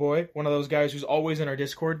 Thanks, homeboy. One of those guys who's always in our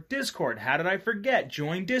Discord. Discord, how did I forget?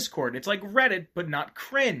 Join Discord. It's like Reddit, but not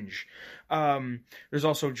cringe. There's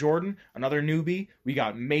also Jordan, another newbie. We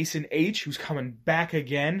got Mason H, who's coming back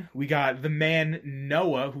again. We got the man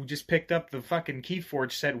Noah, who just picked up the fucking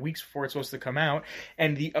Keyforge set weeks before it's supposed to come out.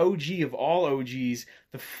 And the OG of all OGs,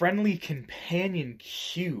 the Friendly Companion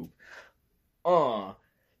Cube.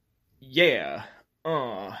 Yeah.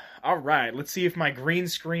 Alright, let's see if my green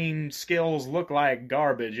screen skills look like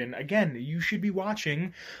garbage. And again, you should be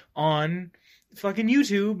watching on fucking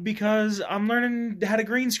YouTube, because I'm learning how to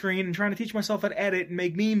green screen and trying to teach myself how to edit and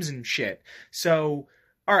make memes and shit. So,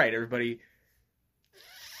 alright everybody.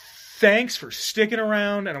 Thanks for sticking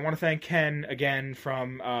around, and I want to thank Ken again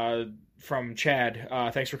from Chad.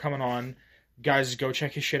 Thanks for coming on. Guys, go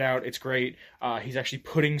check his shit out. It's great. He's actually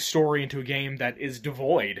putting story into a game that is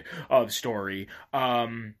devoid of story.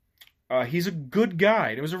 He's a good guy.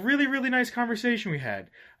 It was a really, really nice conversation we had.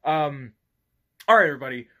 Alright,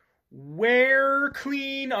 everybody. Wear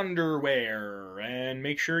clean underwear and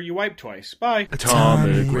make sure you wipe twice. Bye.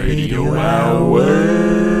 Atomic Radio Hour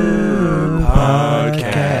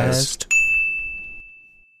Podcast.